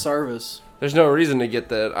 Just do the service. There's no reason to get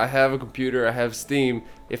that. I have a computer. I have Steam.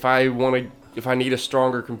 If I need a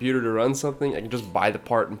stronger computer to run something, I can just buy the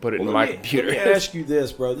part and put it in my computer. Let me ask you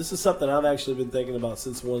this, bro. This is something I've actually been thinking about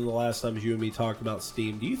since one of the last times you and me talked about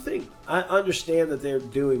Steam. Do you think, I understand that they're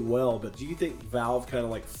doing well, but do you think Valve kind of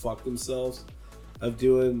like fucked themselves of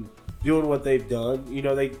doing what they've done?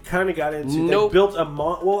 They kind of got into, Nope. they built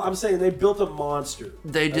I'm saying they built a monster.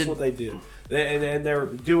 They That's did. what they did. And they're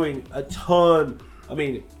doing a ton,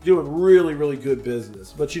 doing really, really good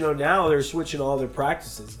business. But, now they're switching all their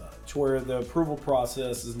practices up to where the approval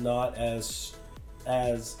process is not as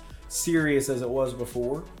serious as it was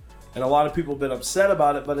before. And a lot of people have been upset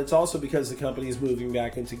about it, but it's also because the company is moving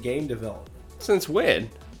back into game development. Since when?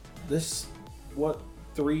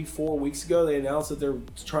 3-4 weeks ago, they announced that they're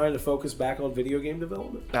trying to focus back on video game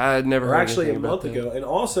development. I had never Or heard actually a anything month about that. ago. And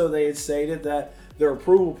also they had stated that their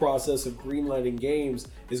approval process of greenlighting games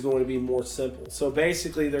is going to be more simple. So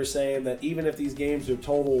basically they're saying that even if these games are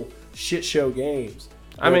total shit show games,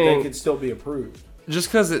 they could still be approved. Just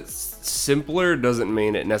because it's simpler doesn't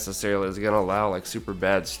mean it necessarily is going to allow like super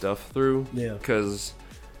bad stuff through. Yeah. Because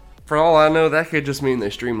for all I know, that could just mean they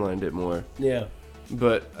streamlined it more. Yeah.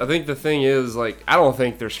 But I think the thing is, like, I don't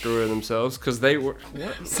think they're screwing themselves because they were.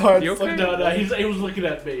 Sorry, You okay? No, he was looking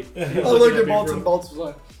at me. I looked at Bolts and Bolts was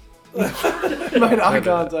like, made eye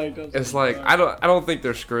contact. It's like I don't think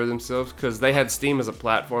they're screwing themselves because they had Steam as a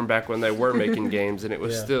platform back when they were making games and it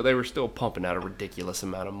was Yeah. they were still pumping out a ridiculous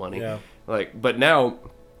amount of money. Yeah. Like, but now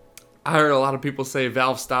I heard a lot of people say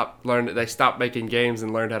Valve stopped making games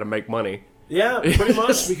and learned how to make money. Yeah, pretty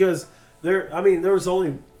much because there was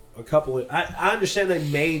only a couple of, I understand they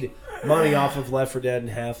made money off of Left 4 Dead and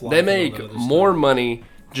Half-Life. They and all make that other more stuff. money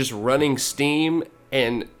just running Steam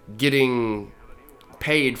and getting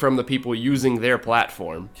paid from the people using their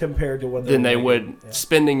platform compared to what than they were would making.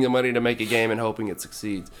 spending the money to make a game and hoping it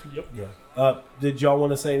succeeds. Yeah. Did y'all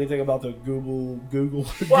want to say anything about the Google?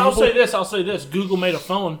 Well, I'll say this. Google made a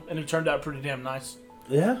phone, and it turned out pretty damn nice.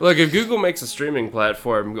 Yeah. Look, if Google makes a streaming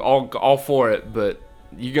platform, all for it, but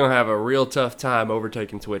you're gonna have a real tough time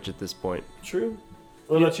overtaking Twitch at this point. True.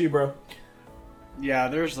 What about you, bro? Yeah,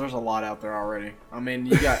 there's a lot out there already. I mean,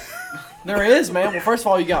 you got there is, man. Well, first of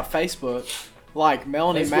all, you got Facebook. Like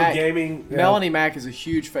Melanie Facebook Mack. gaming. Yeah. Melanie Mack is a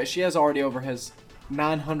huge she has already has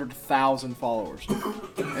 900,000 followers.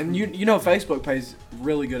 And you know Facebook pays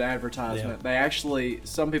really good advertisement. Yeah. They actually,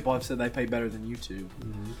 some people have said they pay better than YouTube.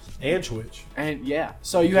 And Twitch. And yeah,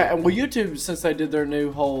 so you have, well, YouTube, since they did their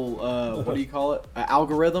new whole what do you call it,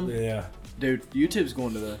 algorithm, Yeah. dude, YouTube's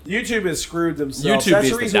going to the YouTube has screwed themselves. YouTube That's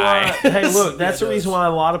needs the to reason die. why. Hey, look, that's Yeah, the it reason does. why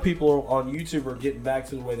a lot of people on YouTube are getting back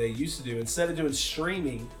to the way they used to do. Instead of doing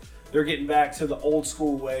streaming, they're getting back to the old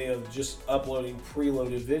school way of just uploading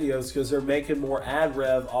preloaded videos because they're making more ad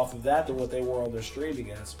rev off of that than what they were on their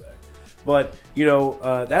streaming aspect. But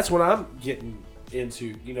that's what I'm getting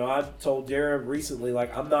into. You know, I told Darren recently,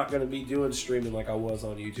 like, I'm not going to be doing streaming like I was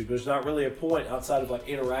on YouTube. There's not really a point outside of like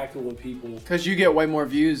interacting with people. Because you get way more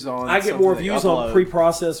views on. I get more views on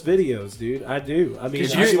pre-processed videos, dude. I do. I mean,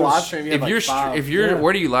 If you live stream, you have if you're,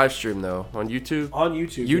 where do you live stream though? On YouTube? On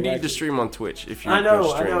YouTube. You need to stream on Twitch if you're I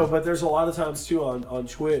know, stream. but there's a lot of times too on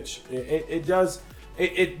Twitch. It does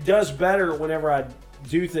better whenever I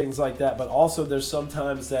do things like that, but also there's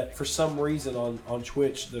sometimes that for some reason on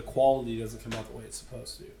Twitch the quality doesn't come out the way it's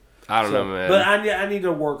supposed to. I don't know, man. But I need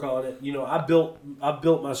to work on it. You know, I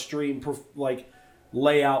built my stream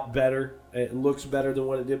layout better. It looks better than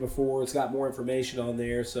what it did before. It's got more information on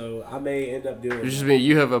there, so I may end up doing. It's just mean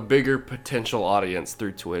you have a bigger potential audience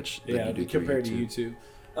through Twitch than you do compared to YouTube.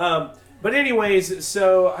 But anyways,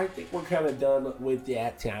 so I think we're kind of done with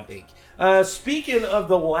that topic. Speaking of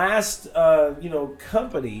the last,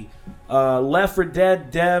 company, Left 4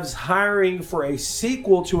 Dead devs hiring for a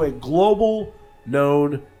sequel to a global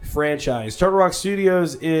known franchise. Turtle Rock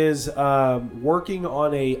Studios is working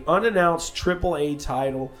on a unannounced AAA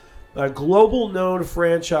title, a global known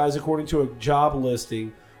franchise according to a job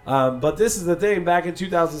listing. But this is the thing. Back in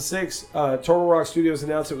 2006, Turtle Rock Studios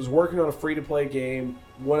announced it was working on a free-to-play game,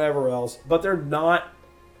 whatever else. But they're not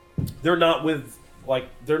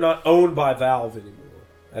owned by Valve anymore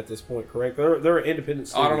at this point, correct? They're an independent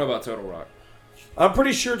studio. I don't know about Turtle Rock. I'm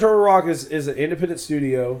pretty sure Turtle Rock is an independent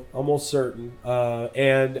studio, almost certain.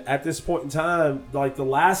 And at this point in time, like the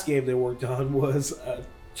last game they worked on was a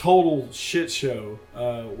total shit show.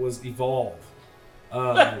 Was Evolve,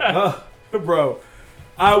 bro.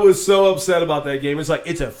 I was so upset about that game. It's like,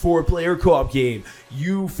 it's a 4-player co-op game.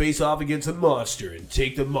 You face off against a monster and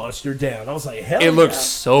take the monster down. I was like, hell It looks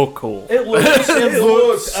so cool. It looked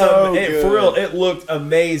so good. For real, it looked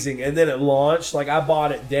amazing. And then it launched. Like, I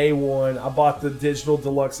bought it day one. I bought the digital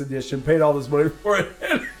deluxe edition, paid all this money for it,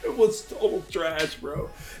 and it was total trash, bro.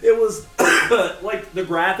 It was, like, the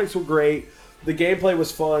graphics were great. The gameplay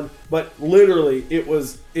was fun, but literally, it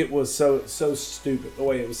was so stupid the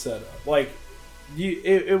way it was set up. Like,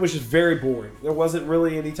 it was just very boring. There wasn't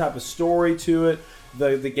really any type of story to it.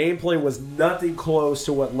 The gameplay was nothing close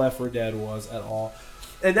to what Left 4 Dead was at all.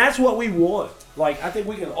 And that's what we want. Like, I think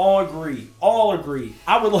we can all agree.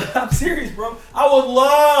 I'm serious, bro. I would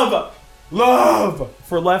love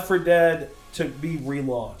for Left 4 Dead to be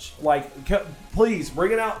relaunched. Like, please,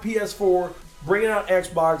 bring it out PS4, bring it out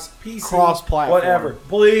Xbox, PC, cross-platform, whatever.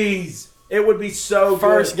 Please. It would be so good.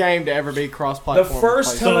 First game to ever be cross-platform. The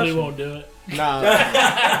first time... Sony won't do it. No.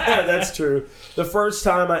 That's true. The first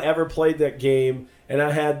time I ever played that game, and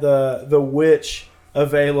I had the Witch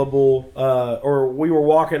available, or we were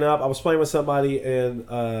walking up, I was playing with somebody, and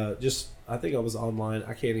I think I was online,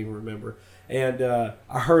 I can't even remember, and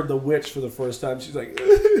I heard the Witch for the first time. She's like,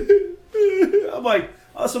 I'm like,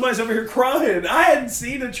 oh, somebody's over here crying. I hadn't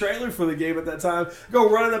seen a trailer for the game at that time. Go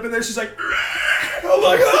running up in there, she's like, I'm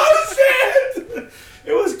like, oh shit!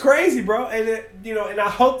 It was crazy, bro, and and I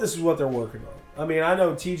hope this is what they're working on. I mean, I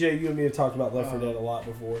know TJ, you and me have talked about Left 4 Dead a lot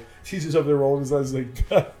before. He's just up there rolling his eyes like,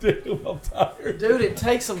 God damn, I'm tired. Dude, it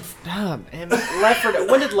takes some time. And Left 4 Dead,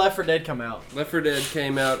 when did Left 4 Dead come out? Left 4 Dead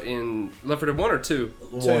came out in Left 4 Dead 1 or 2?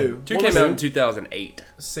 2. 2 came out in 2008.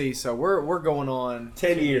 See, so we're going on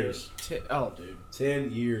 10 years.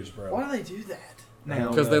 10 years, bro. Why do they do that now?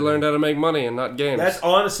 Because they learned how to make money and not games. That's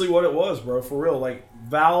honestly what it was, bro. For real. Like,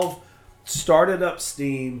 Valve started up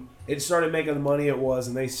Steam. It started making the money it was,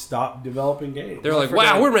 and they stopped developing games. They're like,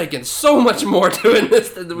 wow, we're making so much more doing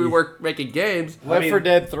this than we were making games. Left 4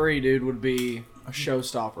 Dead 3, dude, would be a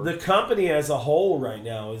showstopper. The company as a whole right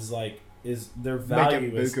now is their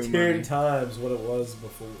value is 10 times what it was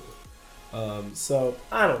before. So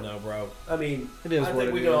I don't know, bro. I mean, I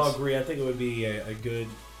think we can all agree. I think it would be a good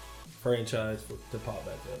franchise to pop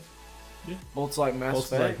back up. Yeah. Bolts like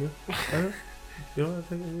Mass Effect. You know what I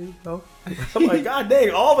think? I'm like, God dang,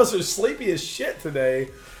 all of us are sleepy as shit today.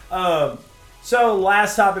 So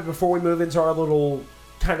last topic before we move into our little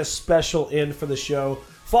kind of special end for the show.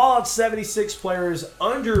 Fallout 76 players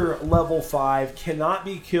under level 5 cannot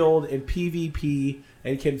be killed in PvP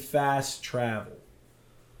and can fast travel.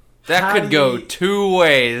 That could go two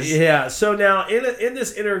ways. Yeah, so now in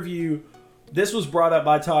this interview, this was brought up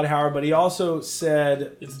by Todd Howard, but he also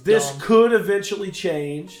said this could eventually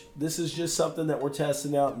change. This is just something that we're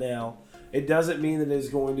testing out now. It doesn't mean that it's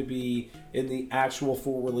going to be in the actual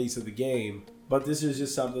full release of the game, but this is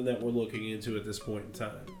just something that we're looking into at this point in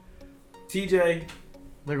time. TJ?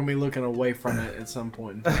 They're going to be looking away from it at some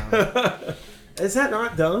point in time. Is that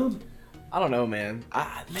not dumb? I don't know, man.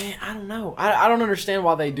 I don't know. I don't understand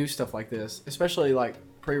why they do stuff like this, especially like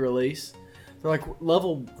pre-release. They're like,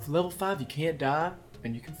 level 5, you can't die.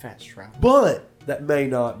 And you can fast travel. but that may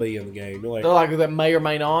not be in the game. You're like, They're like, that may or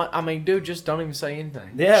may not. I mean, dude, just don't even say anything.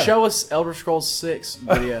 Yeah. Show us Elder Scrolls 6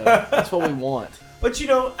 video. That's what we want. but you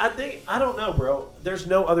know, I don't know, bro. There's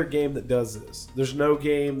no other game that does this. There's no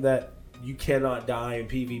game that you cannot die in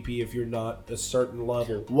PvP if you're not a certain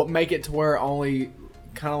level. What make it to where only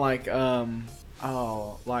kind of like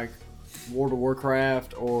like World of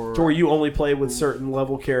Warcraft or To where you only play with certain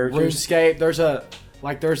level characters. RuneScape. There's a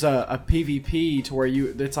PvP to where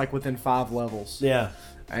it's like within 5 levels. Yeah.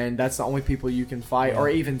 And that's the only people you can fight or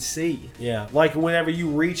even see. Yeah, like whenever you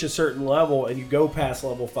reach a certain level and you go past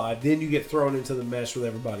level 5, then you get thrown into the mesh with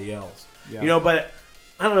everybody else. Yeah. You know, but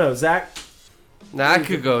I don't know, Zach. Now, I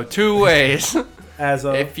could go 2 ways. As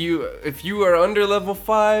a If you are under level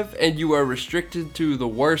 5 and you are restricted to the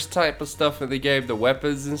worst type of stuff in the game, the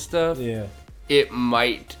weapons and stuff, yeah, it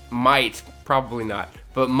might, probably not,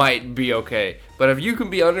 but might be okay. But if you can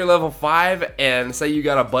be under level 5 and say you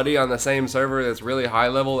got a buddy on the same server that's really high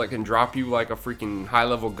level that can drop you like a freaking high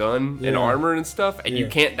level gun and armor and stuff, and you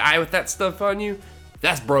can't die with that stuff on you,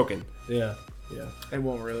 that's broken. yeah. It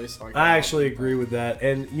won't release like I actually agree with that.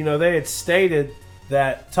 And you know, they had stated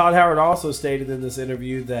that Todd Howard also stated in this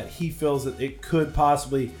interview that he feels that it could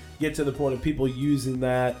possibly get to the point of people using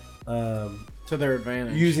that to their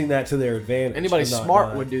advantage. to their advantage. Anybody and not smart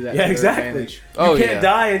dying. would do that. Yeah, to their exactly. advantage. Oh, You can't yeah.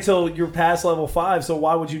 die until you're past level 5. So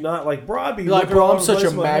why would you not? Like, bro, I'd be Like, looking bro, all I'm over such the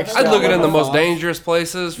a place, max like, I'd look at it in the level most 5. dangerous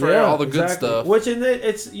places for all the good exactly. stuff. Which in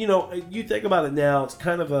it's you know, you think about it now, it's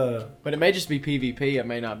kind of a But it may just be PvP. It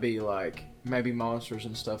may not be like maybe monsters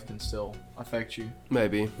and stuff can still affect you.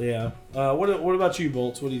 Maybe. yeah. What about you,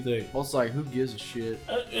 Bolts? What do you think? Well, it's like who gives a shit?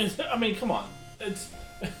 I mean, come on. It's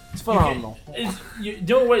phenomenal.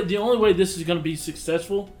 The only way this is going to be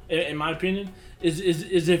successful, in my opinion,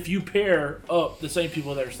 is if you pair up the same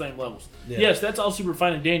people that are same levels. Yeah. Yes, that's all super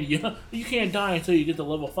fine and dandy. You can't die until you get to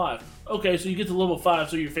level 5. Okay, so you get to level 5,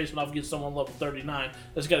 so you're facing off against someone level 39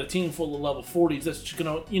 that's got a team full of level 40s. That's just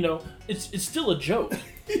gonna, it's still a joke.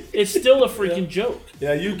 It's still a freaking joke.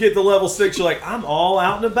 Yeah, you get to level 6, you're like, I'm all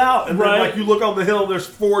out and about, and Right. then like you look on the hill, and there's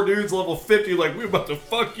 4 dudes level 50, like we're about to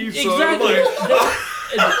fuck you, son. Exactly.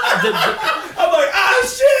 I'm like, ah,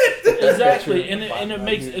 shit. Exactly, and it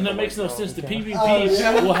makes no sense. The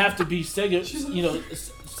PvP will have to be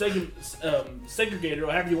segregated,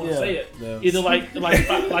 or however you want to say it. Yeah. Either like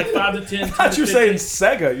 5 to 10. I thought you were saying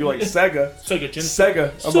Sega. You're like Sega.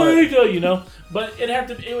 Sega. I'm like, Sega, But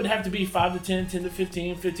it would have to be 5 to 10, 10 to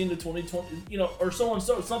 15, 15 to 20, or so and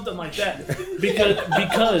so, something like that. Because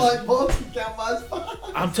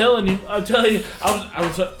I'm telling you, I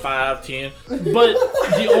was at 5, 10. But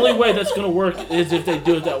the only way that's gonna work is if they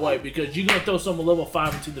do it that way, because you're gonna throw someone level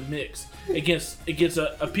 5 into the mix against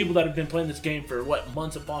a people that have been playing this game for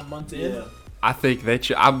months upon months in. yeah. I think they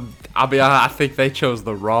I'll be honest, I think they chose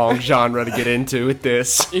the wrong genre to get into with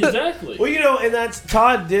this. Exactly. Well, and that's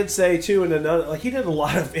Todd did say too in another, like he did a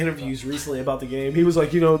lot of interviews recently about the game. He was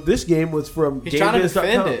like, this game was from He's trying to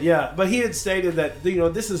defend it. Yeah, but he had stated that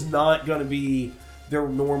this is not going to be their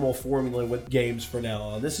normal formula with games from now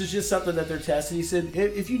on. This is just something that they're testing. He said,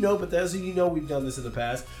 if you know Bethesda, we've done this in the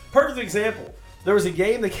past. Perfect example. There was a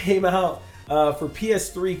game that came out for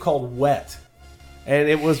PS3 called Wet, and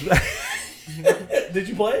it was. Did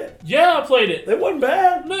you play it? Yeah, I played it. It wasn't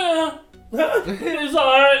bad. Nah, it's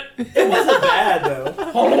alright. It wasn't bad though.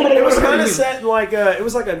 It was kind of set in like a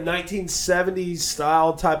 1970s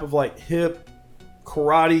style type of like hip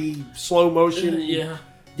karate slow motion Yeah.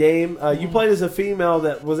 game. You played as a female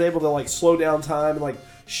that was able to like slow down time and like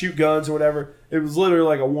shoot guns or whatever. It was literally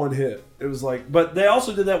like a one hit. It was like, but they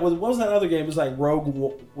also did that with, what was that other game? It was like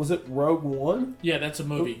was it Rogue One? Yeah, that's a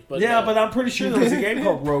movie. But Yeah, but I'm pretty sure there was a game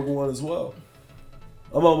called Rogue One as well.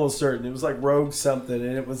 I'm almost certain. It was like Rogue something,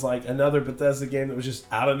 and it was like another Bethesda game that was just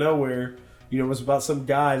out of nowhere. It was about some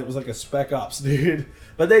guy that was like a Spec Ops dude.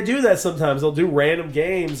 But they do that sometimes. They'll do random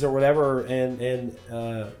games or whatever, and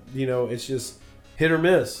it's just hit or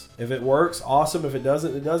miss. If it works, awesome. If it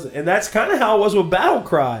doesn't, it doesn't. And that's kind of how it was with Battle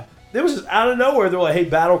Cry. It was just out of nowhere. They're like, "Hey,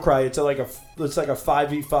 Battle Cry, it's like a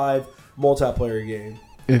 5v5 multiplayer game."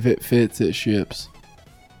 If it fits, it ships.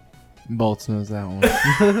 Bolts knows that one.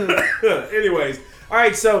 Anyways, all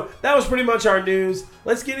right. So that was pretty much our news.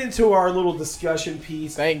 Let's get into our little discussion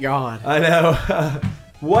piece. Thank God. I know.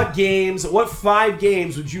 What 5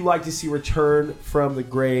 games would you like to see return from the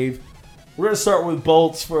grave? We're going to start with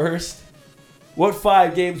Bolts first. What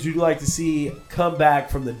 5 games would you like to see come back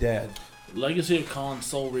from the dead? Legacy of Khan,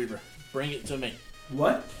 Soul Reaver. Bring it to me.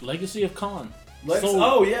 What? Legacy of Khan.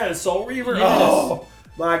 Soul Reaver? Yes. Oh,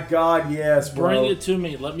 my God, yes, bro. Bring it to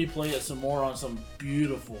me. Let me play it some more on some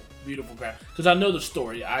beautiful, beautiful graphics. Because I know the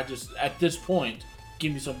story. I just, at this point,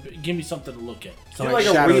 give me something to look at. Do like like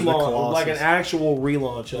a Shadow of the relaunch, like an Colossus. actual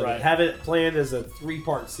relaunch of Right. it. Have it planned as a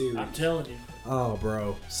 3-part series. I'm telling you. Oh,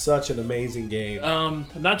 bro, such an amazing game.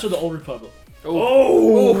 Not to the Old Republic.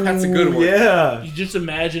 Oh, that's a good one. Yeah, You just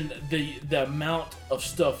imagine the amount of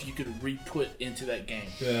stuff you could re-put into that game.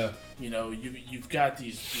 yeah, You know, you've got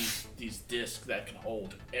these discs that can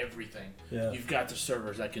hold everything. Yeah. You've got the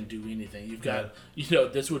servers that can do anything. You've got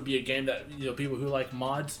this would be a game that people who like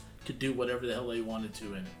mods could do whatever the hell they wanted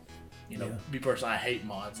to in it. Me personally, I hate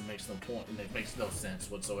mods. It makes no point and it makes no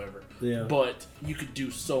sense whatsoever. Yeah. But you could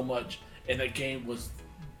do so much, and that game was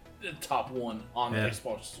the top one on the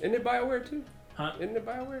Xbox. Isn't it BioWare too? Huh? Isn't it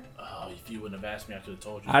BioWare? Oh, if you wouldn't have asked me, I could have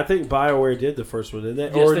told you. I think BioWare did the first one, didn't they?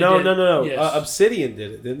 Yes, Or they no, did. no. Yes. Obsidian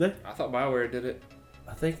did it, didn't they? I thought BioWare did it.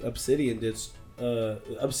 I think Obsidian did.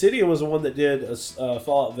 Obsidian was the one that did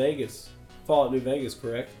Fallout Vegas, Fallout New Vegas,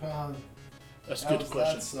 correct? That's a good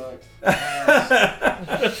question.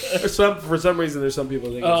 That sucked. For some reason, there's some people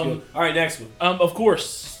that think it's good. All right, next one. Of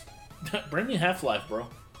course, bring me Half-Life, bro.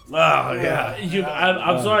 Oh yeah.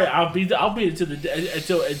 I'm sorry. I'll be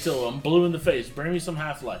until I'm blue in the face. Bring me some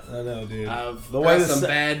Half-Life. I know, dude. I've The way Got the some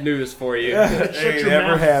bad news for you. ain't your ever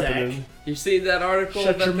mouth, happening. Zach. You seen that article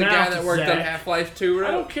Shut about your the guy mouth, that worked on Zach. Half-Life 2 I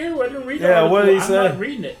wrote? don't care. I didn't read Yeah, the what did he article. say? I'm not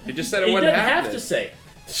reading it. He just said it He wasn't doesn't have happening. to say.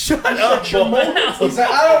 Shut up, Your boy. mouth. He's like,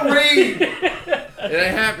 I don't read. It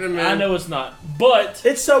ain't happening, man. I know it's not, but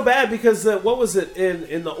It's so bad because what was it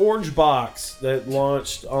in the orange box that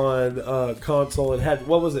launched on console? It had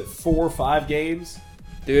 4 or 5 games,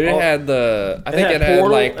 Dude, it Oh. had I think had it had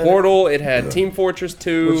Portal, like and- Portal, it had Team Fortress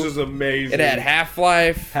 2, which is amazing. it had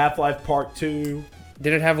Half-Life. Half-Life Part 2.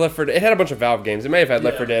 Did it have Left 4 Dead? It had a bunch of Valve games. It may have had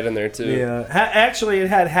Left Yeah. 4 Dead in there too. Yeah, actually, it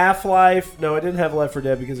had Half-Life. No, it didn't have Left 4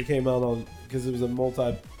 Dead because it came out because it was a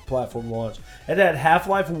multi-platform launch. It had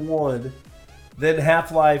Half-Life 1, then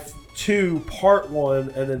Half-Life 2 Part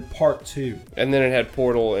 1, and then Part 2. And then it had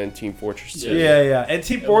Portal and Team Fortress 2. Yeah. And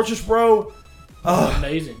Team Fortress, bro.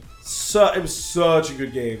 amazing. It was such a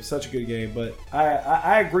good game, But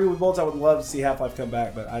I agree with Bolts. I would love to see Half-Life come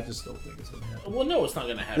back, but I just don't think it's gonna happen. Well, no, it's not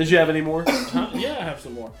going to happen. Did you have any more? Huh? Yeah, I have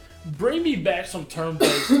some more. Bring me back some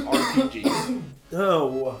turn-based RPGs.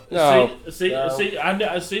 No. No.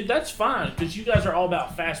 See, that's fine because you guys are all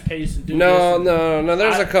about fast-paced and doing No, this. no.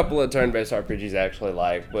 There's I- a couple of turn-based RPGs I actually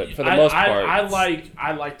like, but for the I- most I, part,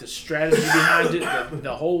 I like the strategy behind it.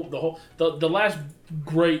 The last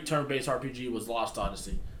great turn-based RPG was Lost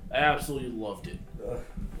Odyssey. I absolutely loved it.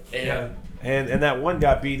 And And that one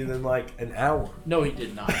got beaten in like an hour. no, he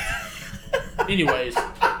did not. Anyways,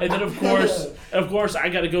 and then of course, I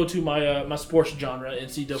got to go to my sports genre,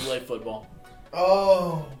 NCAA football.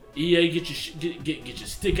 Oh. EA, get your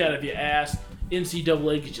stick out of your ass.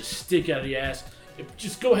 NCAA, get your stick out of your ass.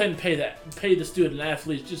 Just go ahead and pay the student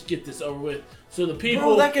athletes. Just get this over with. So the people.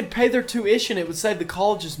 Bro, that could pay their tuition. It would save the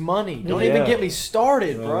colleges money. Don't Yeah. even get me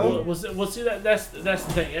started, bro. Well, see that's the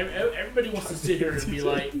thing. Everybody wants to sit here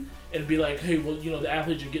and be like, hey, well, the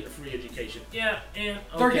athletes are getting a free education. Yeah, and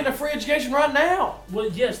okay. They're getting a free education right now. Well,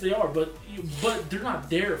 yes, they are, but they're not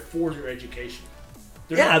there for their education.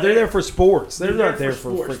 Yeah, they're there for sports. They're not there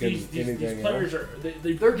for sports. freaking These anything players else. are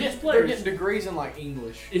They're getting degrees in like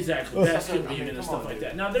English. exactly basketball I mean, and come stuff on, like dude.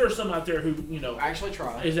 that. Now there are some out there who Actually,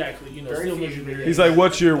 try. exactly Very still few major do. He's like,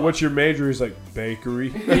 what's your major? He's like,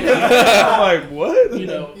 bakery. I'm like, what?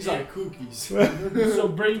 He's like cookies. So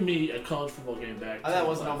bring me a college football game back. That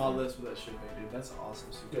wasn't on my list, but that should be, dude. That's an awesome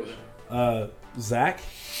Go suggestion. ahead. Zach,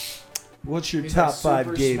 what's your He's top like 5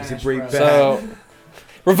 Super games to Smash bring Bros. back? so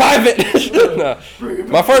revive it. No.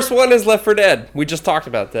 My first one is Left 4 Dead. We just talked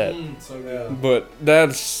about that, So good. but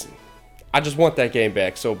I just want that game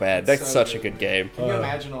back so bad. That's So such a good. good game. Can you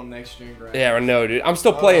imagine on next gen graphics? Yeah, I know, dude. I'm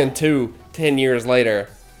still playing 2 10 years later,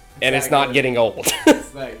 and It's it's that not good. getting old. It's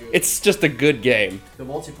that good. It's just a good game. The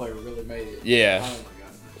multiplayer really made it. Yeah. Oh my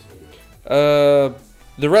god. So good.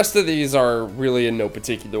 The rest of these are really in no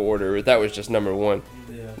particular order. That was just number 1.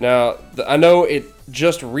 Yeah. Now, I know it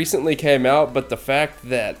just recently came out, but the fact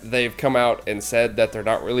that they've come out and said that they're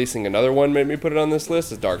not releasing another one made me put it on this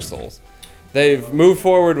list is Dark Souls. They've moved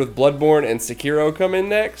forward with Bloodborne and Sekiro come in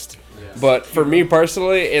next. But for me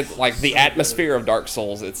personally, it's like the atmosphere of Dark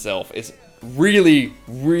Souls itself is really,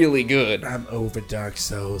 really good. I'm over Dark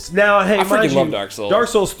Souls. Now, hey, I freaking mind love you, Dark Souls. Dark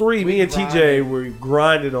Souls 3, me and grinded. TJ were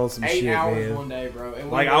grinding on some 8 shit, hours man. one day, bro. And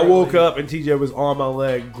we Like, I woke up and TJ was on my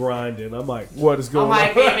leg grinding. I'm like, what is going on?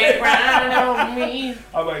 on me.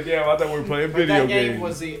 I'm like, damn, I thought we were playing But video that game games.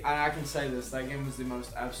 was and I can say this, that game was the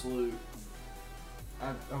most absolute.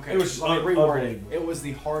 Okay, It was let me reword it. unbelievable. It was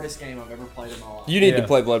the hardest game I've ever played in my life. You need Yeah. to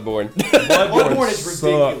play Bloodborne. Bloodborne is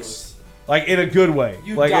ridiculous. Like in a good way.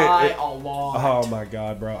 You like die a lot. Oh my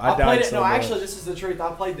god, bro! I I died played it. so No, much. actually, this is the truth.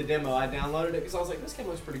 I played the demo. I downloaded it because I was like, this game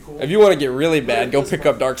looks pretty cool. If you want to get really bad, go pick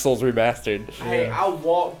up Dark Souls Remastered. Hey, Yeah. I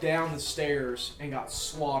walked down the stairs and got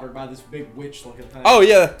slaughtered by this big witch-looking thing. Oh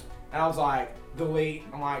yeah, And I was like, delete.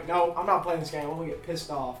 I'm like, no, I'm not playing this game. I'm gonna get pissed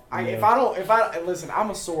off. Yeah. Listen, I'm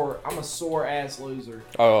a sore ass loser.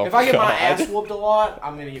 Oh, if I get my God. ass whooped a lot,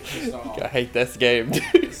 I'm gonna get pissed off. I hate this game,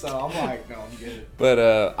 dude. So I'm like, no, I'm good. But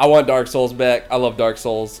I want Dark Souls back. I love Dark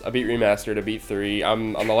Souls. I beat Remastered. I beat 3.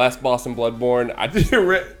 I'm on the last boss in Bloodborne. I did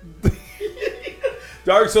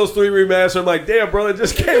Dark Souls 3 remaster. I'm like, damn, bro, it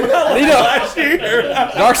just came out You know- last year.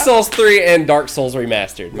 Dark Souls 3 and Dark Souls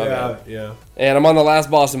Remastered. My yeah, bad. yeah. And I'm on the last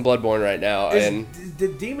boss in Bloodborne right now. And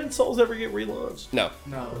Did Demon Souls ever get relaunched? no,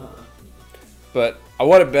 No. but I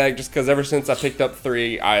want it back just because ever since I picked up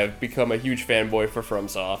 3, I've become a huge fanboy for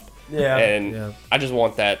FromSoft. Yeah, And yeah. I just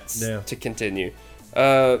want that Yeah. to continue.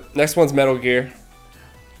 Next one's Metal Gear.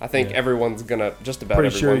 I think Yeah. everyone's gonna just about Pretty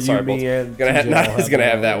sure everyone. you, Sorry, me, Bolts. and Gonna have, TJ all is gonna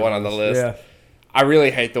have that that one on the list. Yeah. I really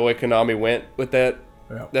hate the way Konami went with that.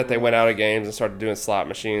 Yeah. That they went out of games and started doing slot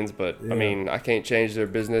machines, but Yeah. I mean, I can't change their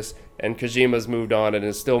business. And Kojima's moved on and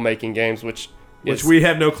is still making games, which is, we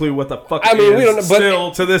have no clue what the fuck. I it mean, is we don't know, but-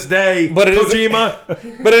 still to this day. but it is- Kojima.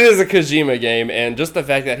 but it is a Kojima game, and just the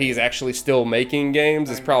fact that he's actually still making games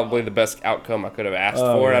is probably the best outcome I could have asked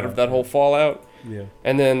Oh, for yeah. out of that whole Fallout. yeah.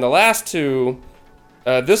 And then the last two,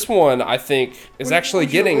 this one I think is actually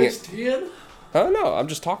getting. Oh no, I'm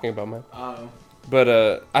just talking about mine. Oh.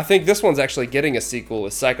 But I think this one's actually getting a sequel.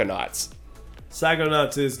 Is Psychonauts.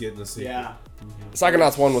 Psychonauts is getting a sequel. Yeah.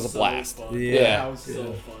 Psychonauts 1 was a So blast. fun. Yeah. That was So so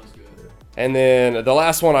fun. It's good. And then the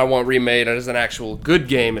last one I want remade as an actual good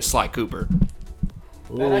game is Sly Cooper.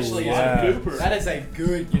 That actually is yeah. a good. That is a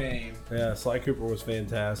good game. Yeah, Sly Cooper was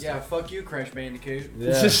fantastic. Yeah, fuck you, Crash Bandicoot. Yeah.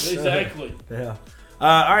 Exactly. Yeah.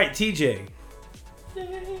 All right, TJ.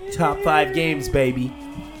 Top 5 games, baby.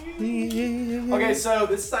 Okay, so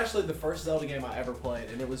this is actually the first Zelda game I ever played,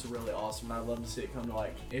 and it was really awesome. And I'd love to see it come to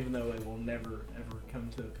even though it will never ever come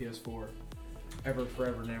to PS4, ever,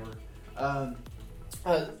 forever, never.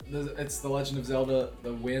 It's The Legend of Zelda: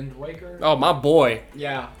 The Wind Waker. Oh my boy.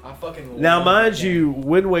 Yeah, I fucking. Now, love mind that game. you,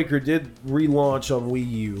 Wind Waker did relaunch on Wii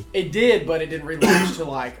U. It did, but it didn't relaunch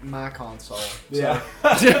to my console. Yeah.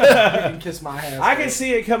 So, you can kiss my ass. I can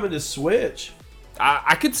see it coming to Switch.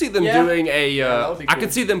 I could see them Yeah. doing a. that would be I cool.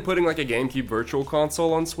 could see them putting like a GameCube Virtual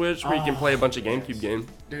Console on Switch where you can play a bunch of GameCube games.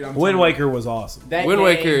 Dude, I'm Wind telling you, Waker was awesome. That Wind game,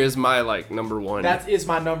 Waker is my number one. That is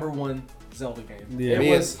my number one Zelda game. Yeah. It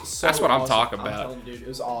Me- was so that's what I'm awesome. talking about. telling you, dude, it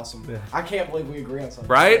was awesome. Yeah. I can't believe we agree on something.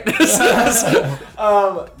 Right?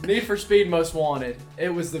 Need for Speed Most Wanted. It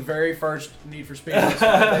was the very first Need for Speed Most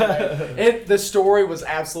Wanted. The story was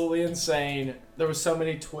absolutely insane. There was so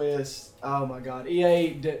many twists. Oh my god.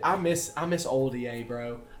 EA did. I miss old EA,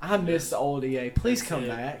 bro. I miss the old EA. Please come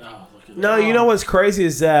back. Oh, look at No, you know what's crazy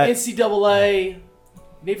is that NCAA.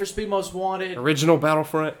 Need for Speed Most Wanted. Original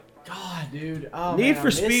Battlefront. God, dude. Oh, Need man, I for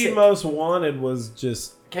miss Speed it. Most Wanted was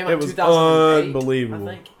just Came out it in was 2008, unbelievable.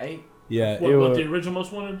 I think 8. Yeah, What, it what was. the original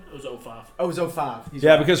Most Wanted? It was 05. Oh, it was 05. He's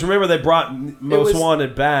Yeah, right. because remember they brought Most was-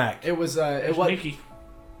 Wanted back. it was it It's was Nikki.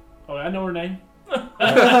 Oh, I know her name.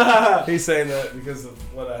 He's saying that because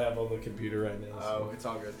of what I have on the computer right now. Oh, it's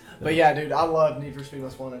all good. But yeah, dude, I love Need for Speed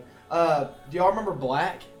Most Wanted. Do y'all remember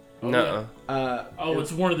Black? No. Oh,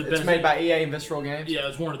 it's one of the It's best. made by EA and Visceral Games. Yeah,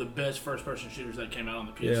 it's one of the best first-person shooters that came out on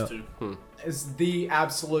the PS2. It's the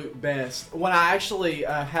absolute best. When I actually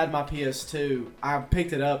had my PS2, I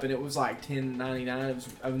picked it up and it was like $10.99. It was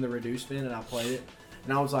in the reduced bin, and I played it,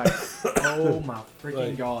 and I was like, "Oh my freaking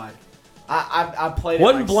Like- god!" I played it.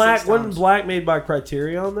 Wasn't like Black 6 wasn't times. Black made by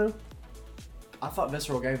Criterion though? I thought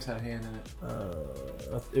Visceral Games had a hand in it.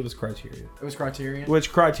 It was Criterion, It was Criterion.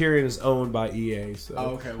 which Criterion is owned by EA. So Oh,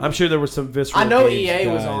 okay. I'm sure there was some Visceral. I know Games EA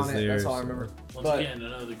was guys on it. there, That's all I so. remember. Once But again,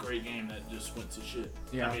 another great game that just went to shit.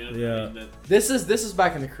 Yeah. I mean, Yeah. I mean, this is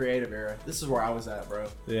back in the creative era. This is where I was at, bro.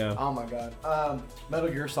 Yeah. Oh my god. Metal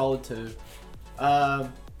Gear Solid 2.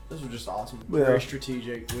 This was just awesome. Yeah. Very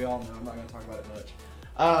strategic. We all know. I'm not gonna talk about it much.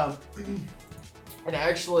 And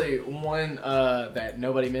actually, one that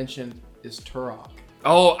nobody mentioned is Turok.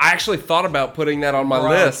 Oh, I actually thought about putting that on my Bro,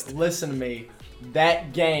 list. Listen to me.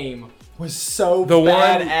 That game was so The one-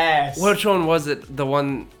 badass. Which one was it? The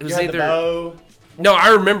one it you was had the either. bow, No, I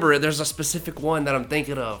remember it. There's a specific one that I'm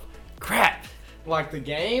thinking of. Crap. like the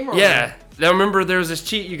game? Or Yeah. I remember there was this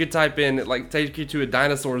cheat you could type in, it like take you to a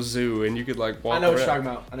dinosaur zoo, and you could like walk I know what you're around.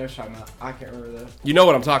 talking about. I know what you're talking about. I can't rember though. You know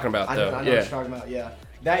what I'm talking about, I though. know what yeah. you're talking about. Yeah,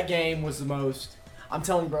 that game was the most. I'm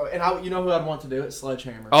telling you, bro. And you know who I'd want to do it?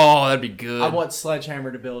 Sledgehammer. Oh, that'd be good. I want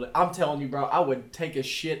Sledgehammer to build it. I'm telling you, bro. I would take a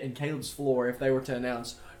shit in Caleb's floor if they were to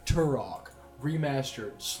announce Turok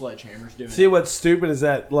remastered. Sledgehammer's doing See it. what's stupid is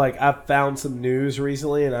that like I found some news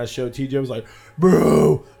recently and I showed TJ. I was like,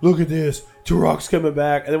 bro, look at this. Turok's coming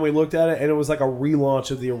back, and then we looked at it and it was like a relaunch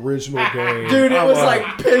of the original game. Dude, it I'm was like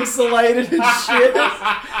pixelated and shit.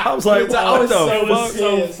 I was like, Dude, I what was the so It was fuck?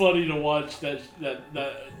 so Yes. funny to watch that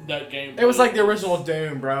game. It was like the original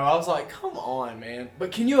Doom, bro. I was like, come on, man.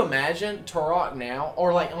 But can you imagine Turok now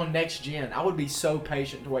or like on next gen? I would be so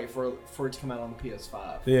patient to wait for it to come out on the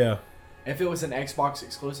PS5. Yeah, If it was an Xbox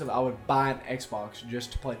exclusive, I would buy an Xbox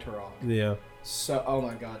just to play Turok. yeah. So, oh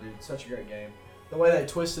my god, dude, such a great game. The way they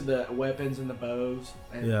twisted the weapons and the bows,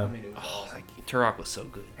 and Yeah. I mean, it was Oh, awesome. Turok was so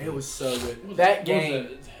good. It was so good. What was That what game,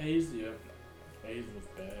 was that? Haze, yeah. Haze was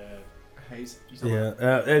bad. Haze, you talking Yeah,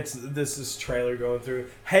 about- this is trailer going through.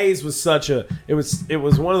 Haze was such a it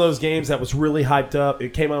was one of those games that was really hyped up.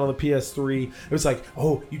 It came out on the PS3. It was like,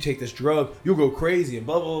 oh, you take this drug, you'll go crazy and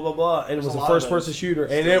blah blah blah blah. And it There's was a a lot of first person those. shooter,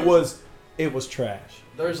 and Still it was trash.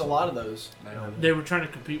 There's a lot of those now. They were trying to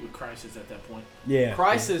compete with Crysis at that point. Yeah,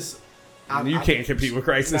 Crisis. You can't compete with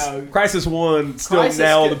Crysis. No. Crysis 1 still Crysis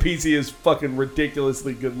now on could- the PC is fucking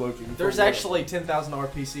ridiculously good looking. There's actually $10,000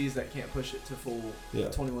 PCs that can't push it to full Yeah.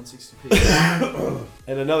 2160p.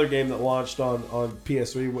 And another game that launched on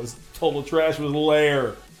PS3 was total trash was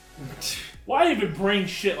Lair. Why even bring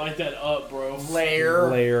shit like that up, bro?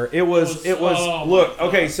 Lair. It was oh my look, God.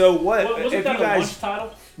 okay, so what Wasn't if that you a launch guys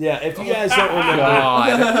title? yeah, if you guys don't remember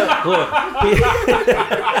God. look,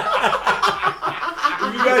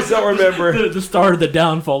 if you guys don't remember The start of the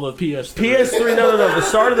downfall of PS3. PS3 no the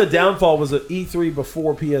start of the downfall was at E3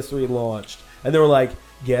 before PS3 launched. And they were like,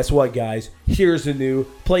 guess what, guys? Here's the new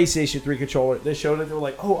PlayStation 3 controller. They showed it. They were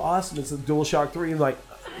like, oh, awesome! It's a DualShock 3. And like,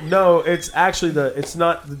 no, it's actually it's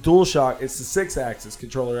not the DualShock. It's the 6-axis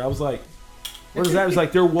controller. I was like, what is that? It was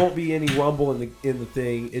like there won't be any rumble in the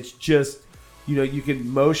thing. It's just, you can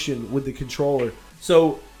motion with the controller.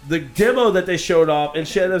 So the demo that they showed off,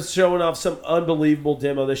 instead of showing off some unbelievable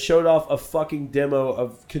demo, they showed off a fucking demo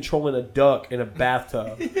of controlling a duck in a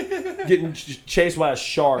bathtub, getting chased by a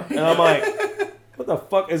shark. And I'm like, what the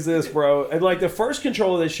fuck is this, bro? And like the first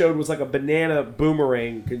controller they showed was like a banana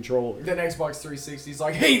boomerang controller. Then Xbox 360 is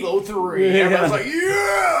like Halo 3. Yeah. Everyone's like,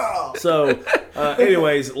 yeah! So,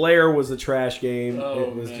 anyways, Lair was a trash game. Oh,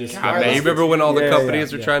 It was man. just. God, man, you remember when all the Yeah,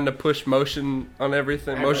 companies yeah, were yeah. trying to push motion on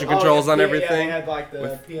everything, motion Oh, controls on yeah, everything? Yeah, they had like the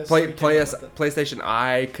With PS3 PlayStation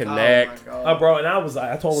Eye, Oh, Connect. my God. Bro, and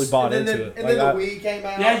I totally bought and then, into it. And Like, then the Wii came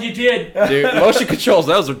out. Yeah, you did. Dude, motion controls,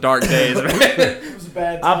 those were dark days, man. It was a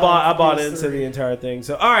bad time I for bought PS3. into the entire thing.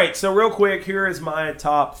 So, all right. So, real quick, here is my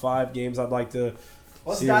top 5 games I'd like to.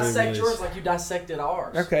 Let's see dissect released. yours like you dissected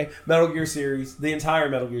ours. Okay, Metal Gear series, the entire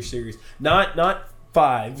Metal Gear series, not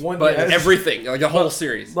 5. One But day. everything, like the whole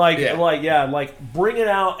series. Like Yeah. bring it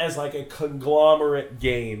out as like a conglomerate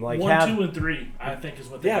game. Like 1, 2, and 3, I think is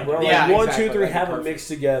what they yeah, did. bro. Like Yeah, 1, exactly. 2, 3, That'd be have them perfect. mixed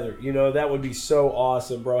together. That would be so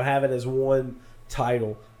awesome, bro. Have it as one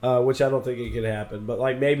title, which I don't think it could happen. But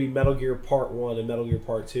like maybe Metal Gear Part 1 and Metal Gear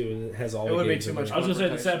Part 2, and it has all. It the would be games too in much there. I was gonna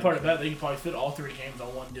say the sad part about that, they could probably fit all 3 games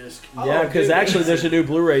on one disc. Yeah, Oh, because dude, actually easy. there's a new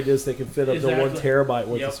Blu-ray disc that can fit up to 1 Exactly. terabyte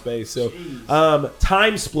worth Yep. of space. So, Jeez.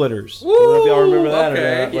 Time Splitters. I don't know if y'all remember that okay,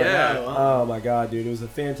 or not. but- yeah. Oh my god, dude! It was a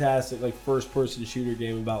fantastic first-person shooter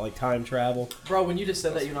game about time travel. Bro, when you just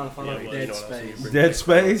said that, you're not a fan Yeah, of well, Dead you know what else Space. you bring- Dead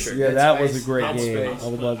Space, Sure. yeah, Dead that was Space. a great I almost game. played- I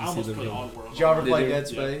would love to see almost them. played again. Oddworld. Did you ever Did play you?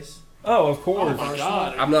 Dead Yeah. Space? Oh, of Oh course. my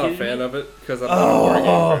god! I'm not a fan of it because I'm not a board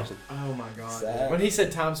game person. Oh my god. Sad. When he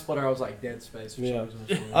said Time Splitter, I was like Dead Space. For Yeah. some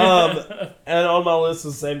reason. And on my list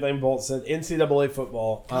is the same thing Bolt said. NCAA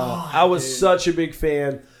football. God, I was dude. such a big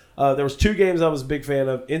fan. There was 2 games I was a big fan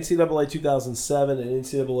of: NCAA 2007 and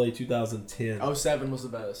NCAA 2010. 07 was the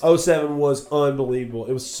best. 07 was unbelievable.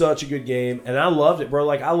 It was such a good game, and I loved it, bro.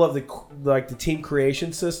 Like I love the team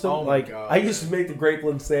creation system. Oh my like God. I used to make the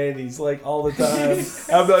Grapeland Sandies all the time.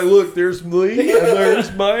 I'd be like, look, there's me, and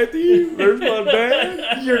there's Matthew, there's my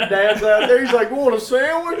dad. Your dad's out there. He's like, want a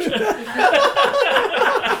sandwich?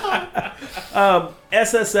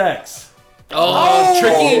 SSX. Oh,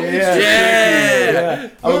 tricky. yeah, Yeah.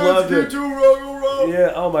 I would love it.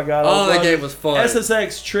 Yeah. Oh my god. I Oh, would that love game it. was fun.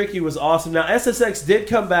 SSX Tricky was awesome. Now SSX did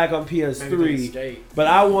come back on Maybe PS3, Skate. but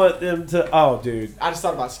I want them to. Oh, dude. I just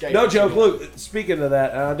thought about Skate. No joke. Look, speaking of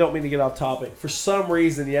that, and I don't mean to get off topic. For some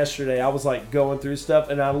reason, yesterday I was going through stuff,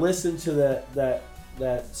 and I listened to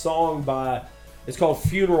that song by. It's called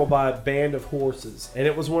 "Funeral" by Band of Horses, and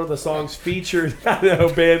it was one of the songs featured. I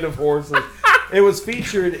know, Band of Horses. It was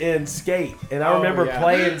featured in Skate, and I Oh, remember yeah.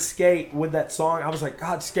 playing Skate with that song. I was like,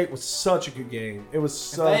 God, Skate was such a good game. It was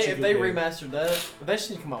such a If good they game. remastered that, they just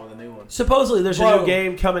need to come out with a new one. Supposedly, there's a Bro. new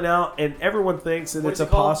game coming out, and everyone thinks that What it's is a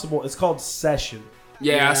it called? possible. It's called Session.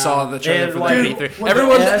 Yeah, I saw the trailer And for like- that Dude, E3. when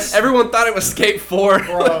Everyone, the S- everyone thought it was Skate 4.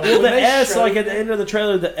 Bro, Well, when the they S, like showed at the end of the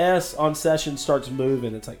trailer, the S on Session starts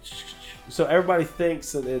moving. It's like, so everybody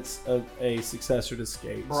thinks that it's a successor to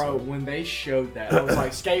Skate. Bro, so- when they showed that, I was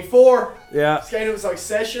like, Skate 4. yeah. Skate, it was like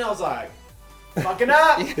Session. I was like, fucking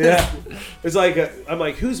up. Yeah, it's like I'm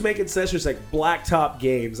like, who's making Sessions? Like Blacktop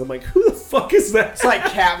Games. I'm like, who the fuck is that? It's like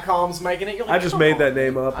Capcom's making it. You're like, I just come made on. that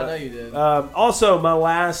name up. I know you did. Also, my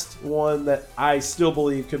last one that I still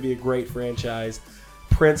believe could be a great franchise,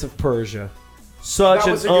 Prince of Persia. Such That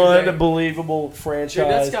an was a good game. unbelievable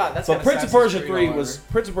franchise. Dude, that's but got Prince of Assassin's Persia Creed 3 all was over.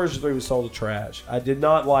 Prince of Persia 3 was sold to trash. I did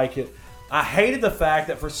not like it. I hated the fact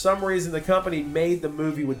that for some reason the company made the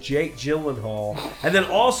movie with Jake Gyllenhaal and then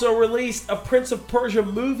also released a Prince of Persia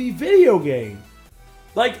movie video game.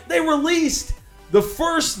 Like, they released the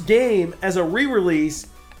first game as a re-release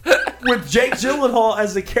with Jake Gyllenhaal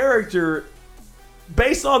as the character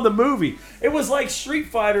based on the movie. It was like Street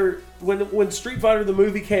Fighter. When Street Fighter the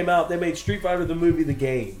movie came out, they made Street Fighter the movie the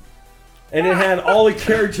game. And it had all the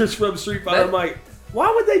characters from Street Fighter. I'm like, why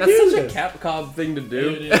would they That's do such this? a Capcom thing to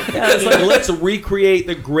do. Dude, it- Yeah, it's like, let's recreate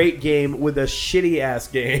the great game with a shitty ass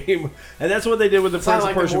game. And that's what they did with the It's not Prince of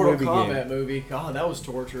like Persia the Mortal movie Kombat game. movie. God, that was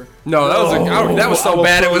torture. No, that was that was I so will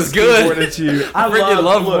bad it throw was this keyboard good. at you. I freaking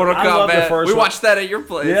love look, Mortal I love the Kombat. first We one. watched that at your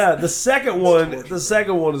place. Yeah, the second one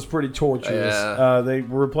is pretty torturous. Yeah. They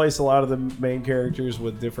replace a lot of the main characters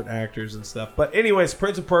with different actors and stuff. But anyways,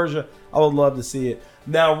 Prince of Persia, I would love to see it.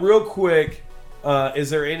 Now, real quick, is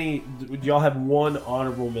there any? Do y'all have one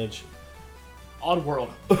honorable mention? Oddworld.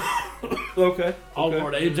 Okay.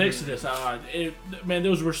 Oddworld, Age Exodus. Man,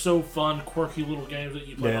 those were so fun, quirky little games that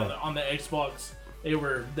you played Yeah. on the Xbox. They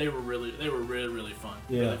were really fun.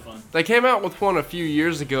 Yeah. Really fun. They came out with one a few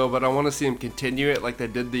years ago, but I want to see them continue it like they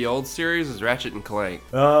did the old series. Is Ratchet and Clank?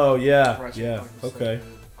 Oh yeah, Ratchet yeah. Clank was so Okay. good.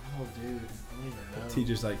 Oh, dude. I don't even know.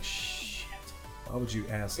 Teacher's like, shit. Why would you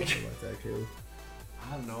ask something like that, Caleb?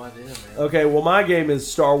 I have no idea, man. Okay, well, my game is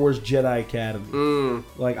Star Wars Jedi Academy. Mm.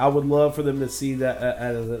 Like, I would love for them to see that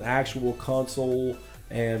as an actual console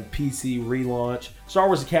and PC relaunch. Star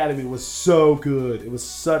Wars Academy was so good. It was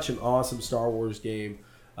such an awesome Star Wars game.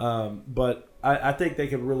 But I think they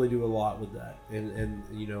could really do a lot with that. And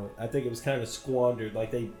you know, I think it was kind of squandered.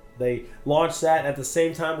 Like, they launched that, and at the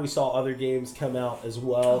same time we saw other games come out as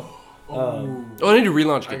well. Oh, I need to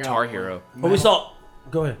relaunch I got Guitar one. Hero. But we saw...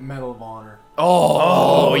 Go ahead. Medal of Honor.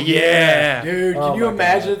 Oh, yeah. Dude, Oh can you my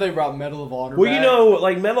imagine God. if they brought Medal of Honor Well, back? you know,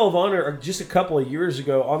 like Medal of Honor, just a couple of years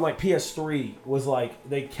ago on like PS3 was like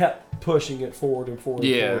they kept pushing it forward and forward.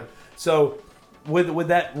 And Yeah. forward. So with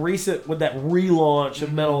that relaunch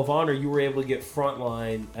of Medal of Honor, you were able to get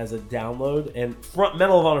Frontline as a download, and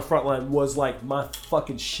Medal of Honor Frontline was like my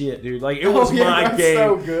fucking shit, dude. Like it was yeah, my that's game,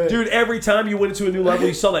 so good. dude. Every time you went into a new level,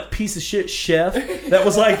 you saw that piece of shit chef. That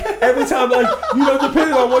was like every time, like you know,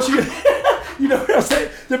 depending on what you. You know what I'm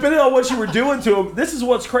saying? Depending on what you were doing to him, this is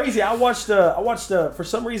what's crazy. I watched for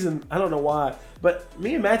some reason, I don't know why, but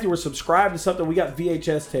me and Matthew were subscribed to something. We got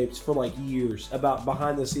VHS tapes for like years about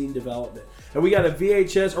behind the scene development, and we got a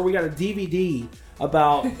VHS or we got a DVD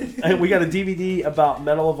about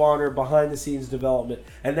Medal of Honor behind the scenes development,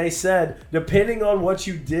 and they said depending on what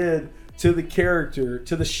you did to the character,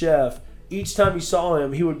 to the chef, each time you saw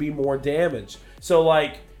him, he would be more damaged. So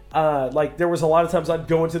like there was a lot of times I'd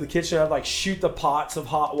go into the kitchen and I'd like shoot the pots of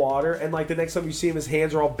hot water, and like the next time you see him, his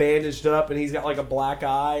hands are all bandaged up and he's got like a black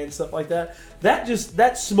eye and stuff like that.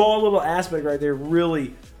 That small little aspect right there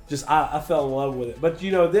really just I fell in love with it. But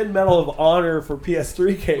you know, then Medal of Honor for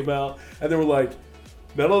PS3 came out, and they were like,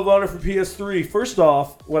 Medal of Honor for PS3. First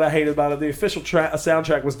off, what I hated about it, the official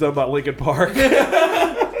soundtrack was done by Linkin Park.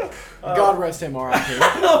 God rest him, R.I.P.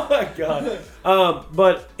 Oh my god!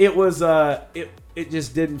 But it was it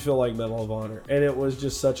just didn't feel like Medal of Honor, and it was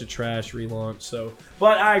just such a trash relaunch. So,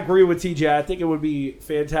 but I agree with TJ. I think it would be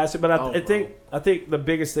fantastic. But I think the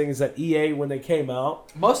biggest thing is that EA, when they came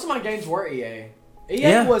out, Most of my games were EA. EA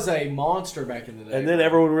Yeah. was a monster back in the day. and then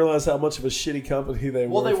everyone realized how much of a shitty company they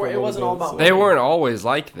were. Well, they for were- a it little wasn't bit, all about so- They weren't always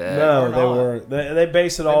like that. No, Or they not. weren't. They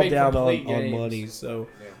base it all made down on complete games. money. So,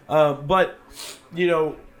 Yeah. but you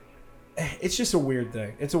know, it's just a weird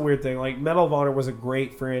thing. It's a weird thing. Like Medal of Honor was a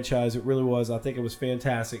great franchise. It really was. I think it was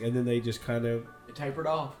fantastic. And then they just kind of It tapered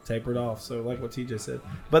off. tapered off. So like what TJ said.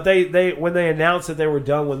 But they when they announced that they were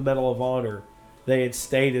done with Medal of Honor, they had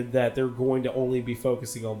stated that they're going to only be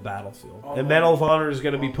focusing on Battlefield. And Medal of Honor is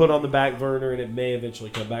going to be put on the back burner, and it may eventually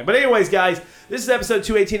come back. But anyways, guys, this is episode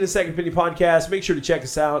 218 of the Second Opinion Podcast. Make sure to check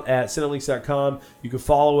us out at cinelinks.com. You can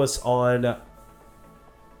follow us on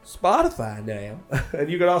Spotify now. And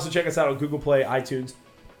you can also check us out on Google Play, iTunes.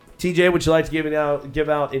 TJ, would you like to give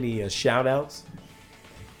out any shout-outs?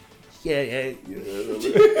 Yeah.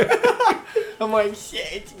 I'm like,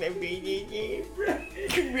 shit,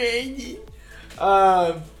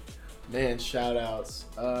 man, shout outs.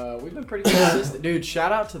 We've been pretty consistent. Dude,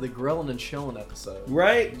 shout out to the Grillin' and Chillin' episode.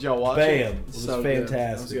 Right? Did y'all watch Bam. it? It was So fantastic. Good.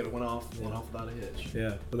 That was good. It went off without a hitch.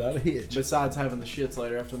 Yeah, without a hitch. Besides having the shits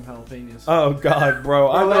later after the jalapenos. Oh, God, bro.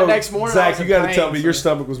 I Bro, know. that next morning I Zach, was you in got to pain, tell me your so-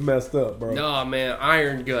 stomach was messed up, bro. No, man,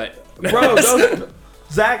 iron gut. Bro,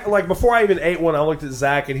 Zach, like, before I even ate one, I looked at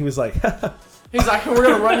Zach, and he was like, He's like, we're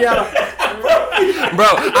going to run you out of... Bro,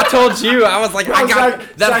 I told you, I was like, I got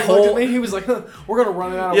Zach, that Zach whole... looked at me, he was like, we're going to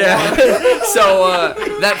run it out of Yeah. water.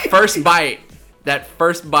 So that first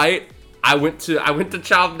bite, I went to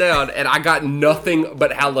chop down, and I got nothing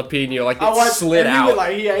but jalapeno. Like, it slid and out. He,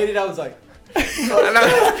 like, he ate it, I was like... And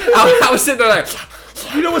I was sitting there like...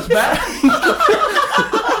 you know what's bad?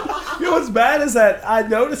 You know what's bad is that I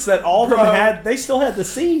noticed that all of them they still had the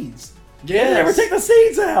seeds. Yeah. They never take the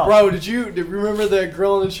seeds out. Bro, did you remember the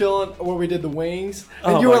Grillin' and Chillin' where we did the wings?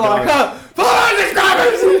 And Oh you my were like, God.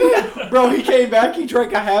 Bro, he came back, he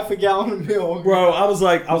drank a half a gallon of milk. Bro, I was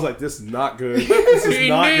like, this is not good. This is He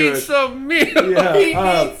not needs good. some milk. Yeah. He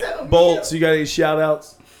needs some Bolts, you got any shout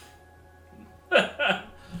outs? The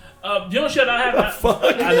only shout out I have, Fuck.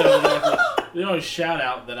 I know, the only shout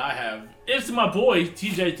out that I have is to my boy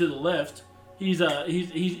TJ to the left. He's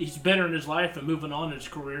better in his life and moving on in his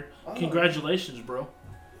career. Congratulations, bro,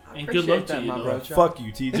 and good luck to that, you. my though. bro. Fuck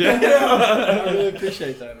you, TJ. I really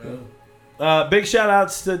appreciate that, man. Big shout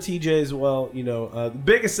outs to TJ as well. You know, the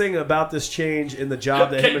biggest thing about this change in the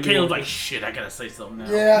job that him and me Caleb's like, shit, I gotta say something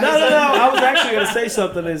now. Yeah. No. I was actually going to say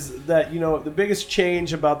something is that, you know, the biggest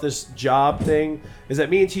change about this job thing is that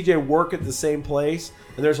me and TJ work at the same place,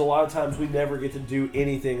 and there's a lot of times we never get to do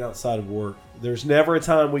anything outside of work. There's never a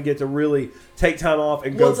time we get to really take time off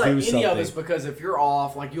and Well, go it's like do any something. of us, because if you're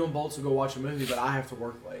off, like you and Bolts will go watch a movie, but I have to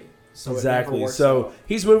work late. So Exactly. It never works So out.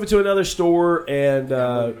 he's moving to another store, and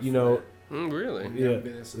moving you know, Really? yeah,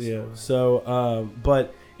 business is yeah. slow. So,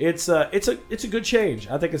 but it's a good change.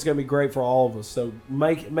 I think it's going to be great for all of us. So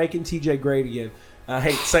making TJ great again. I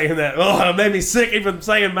hate saying that. Oh, it made me sick even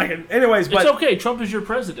saying making. Anyways, but It's okay. Trump is your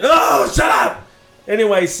president. oh, shut up.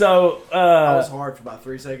 Anyway, so That was hard for about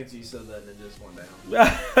 3 seconds. You said that, and it just went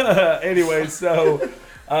down. anyway, so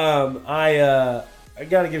I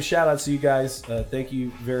got to give shout outs to you guys. Thank you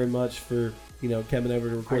very much for coming over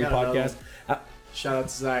to record the I got another podcast. Shout out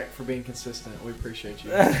to Zach for being consistent. We appreciate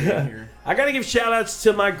you being here. I got to give shout outs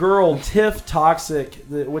to my girl, Tiff Toxic,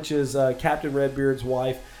 which is Captain Redbeard's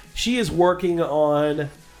wife. She is working on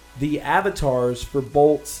the avatars for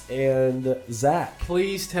Bolts and Zach.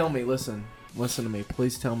 Please tell me, listen to me.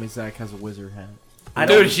 Please tell me Zach has a wizard hat.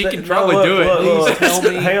 Dude, she can probably do it. Please tell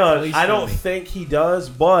me. Hang on. Please I tell don't me. think he does,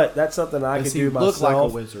 but that's something I Does could he do look like a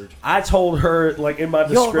myself. wizard? I told her, like, in my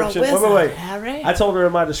description. Wait. I told her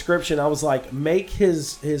in my description, I was like, make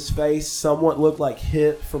his face somewhat look like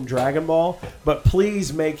Hit from Dragon Ball, but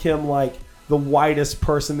please make him like the whitest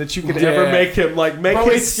person that you could ever Yeah. make him. Like, make Bro,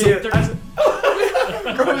 his it's skin.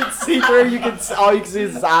 Bro, it's see through. All you can see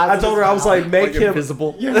is his eyes. I told her, I was like, make him.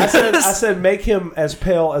 invisible. I said, make him as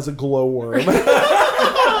pale as a glowworm.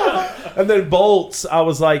 And then Bolts, I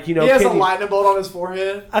was like, he has a can you- lightning bolt on his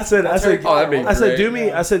forehead. I said, Oh, that'd be I said,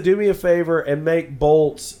 great. do me a favor and make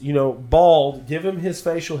Bolts, bald. Give him his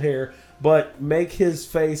facial hair, but make his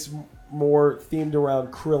face more themed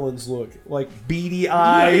around Krillin's look, like beady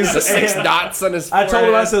eyes. The 6 and- dots on his I forehead.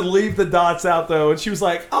 told her, I said, leave the dots out though, and she was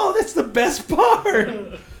like, oh, that's the best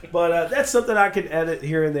part. But that's something I can edit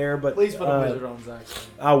here and there. But Please put a wizard on Zach.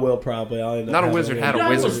 I will probably. I'll end up Not a having wizard hat, You know, a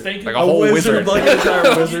I was wizard. thinking- Like a A whole wizard, wizard. like an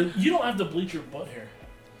entire wizard. You don't have to bleach your butt hair.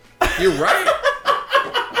 You're right.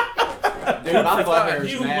 Dude, my butt hair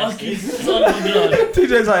is You nasty. lucky son of a gun.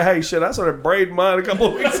 TJ's like, hey, shit, I started braiding mine a couple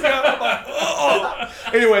of weeks ago. I'm like, oh.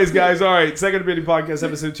 Anyways, guys, all right, Second Opinion Podcast,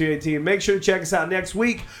 episode 218. Make sure to check us out next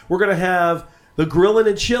week. We're going to have the Grillin'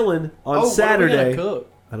 and Chillin' on Saturday. What are we gonna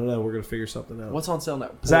cook? I don't know. We're going to figure something out. What's on sale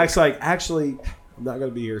now? Zach's like, actually, I'm not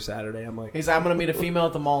going to be here Saturday. I'm like, He's like, I'm gonna meet a female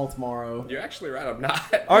at the mall tomorrow. You're actually right. I'm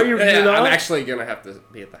not. Are you- Yeah, you're not? I'm actually gonna have to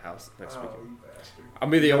be at the house next week. I'll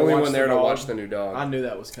be the You gotta only watch one the there to dog. watch the new dog. I knew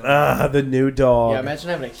that was coming. The new dog. Yeah, imagine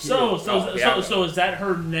having a kid. So is that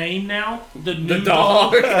her name now? The new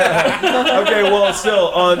dog. Okay, well, still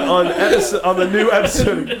on the new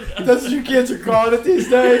episode, That's what your kids are calling it these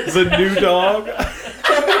days. the new dog.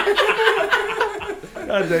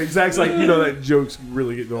 God dang, Zach's like, that joke's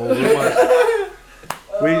really getting old.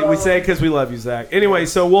 We say it because we love you, Zach. Anyway,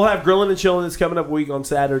 so we'll have Grilling and Chilling this coming up week on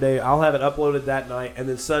Saturday. I'll have it uploaded that night, and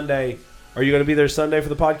then Sunday. Are you going to be there Sunday for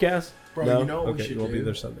the podcast? Bro, no? you know what we okay, should you won't be do?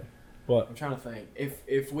 there Sunday. What? I'm trying to think.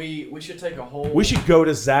 If we should take a whole. We should go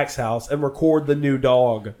to Zach's house and record the new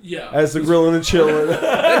dog Yeah. as the Grilling and Chilling.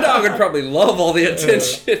 That dog would probably love all the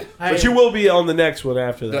attention. Hey, But you will be on the next one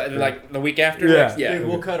after that. Like the week after Yeah. next? Yeah. Dude,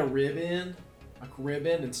 we'll cut a rib in,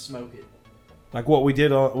 and smoke it. Like what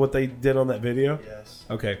they did on that video? Yes.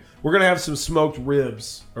 Okay. We're going to have some smoked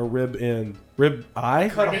ribs or rib eye.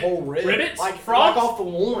 Cut a whole rib. Ribbits? Like Frogs? off the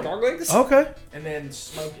loin. Dog legs? Okay. And then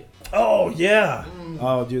smoke it. Oh, yeah.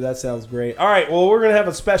 Oh, dude, that sounds great. All right, well, we're going to have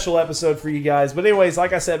a special episode for you guys. But anyways,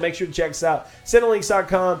 like I said, make sure to check us out.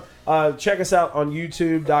 Cinelinks.com. Check us out on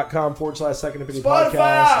youtube.com/Second Opinion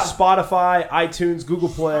Podcast. Spotify, iTunes, Google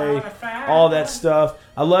Play, all that stuff.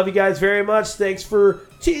 I love you guys very much. Thanks for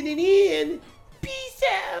tuning in. Peace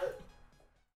out.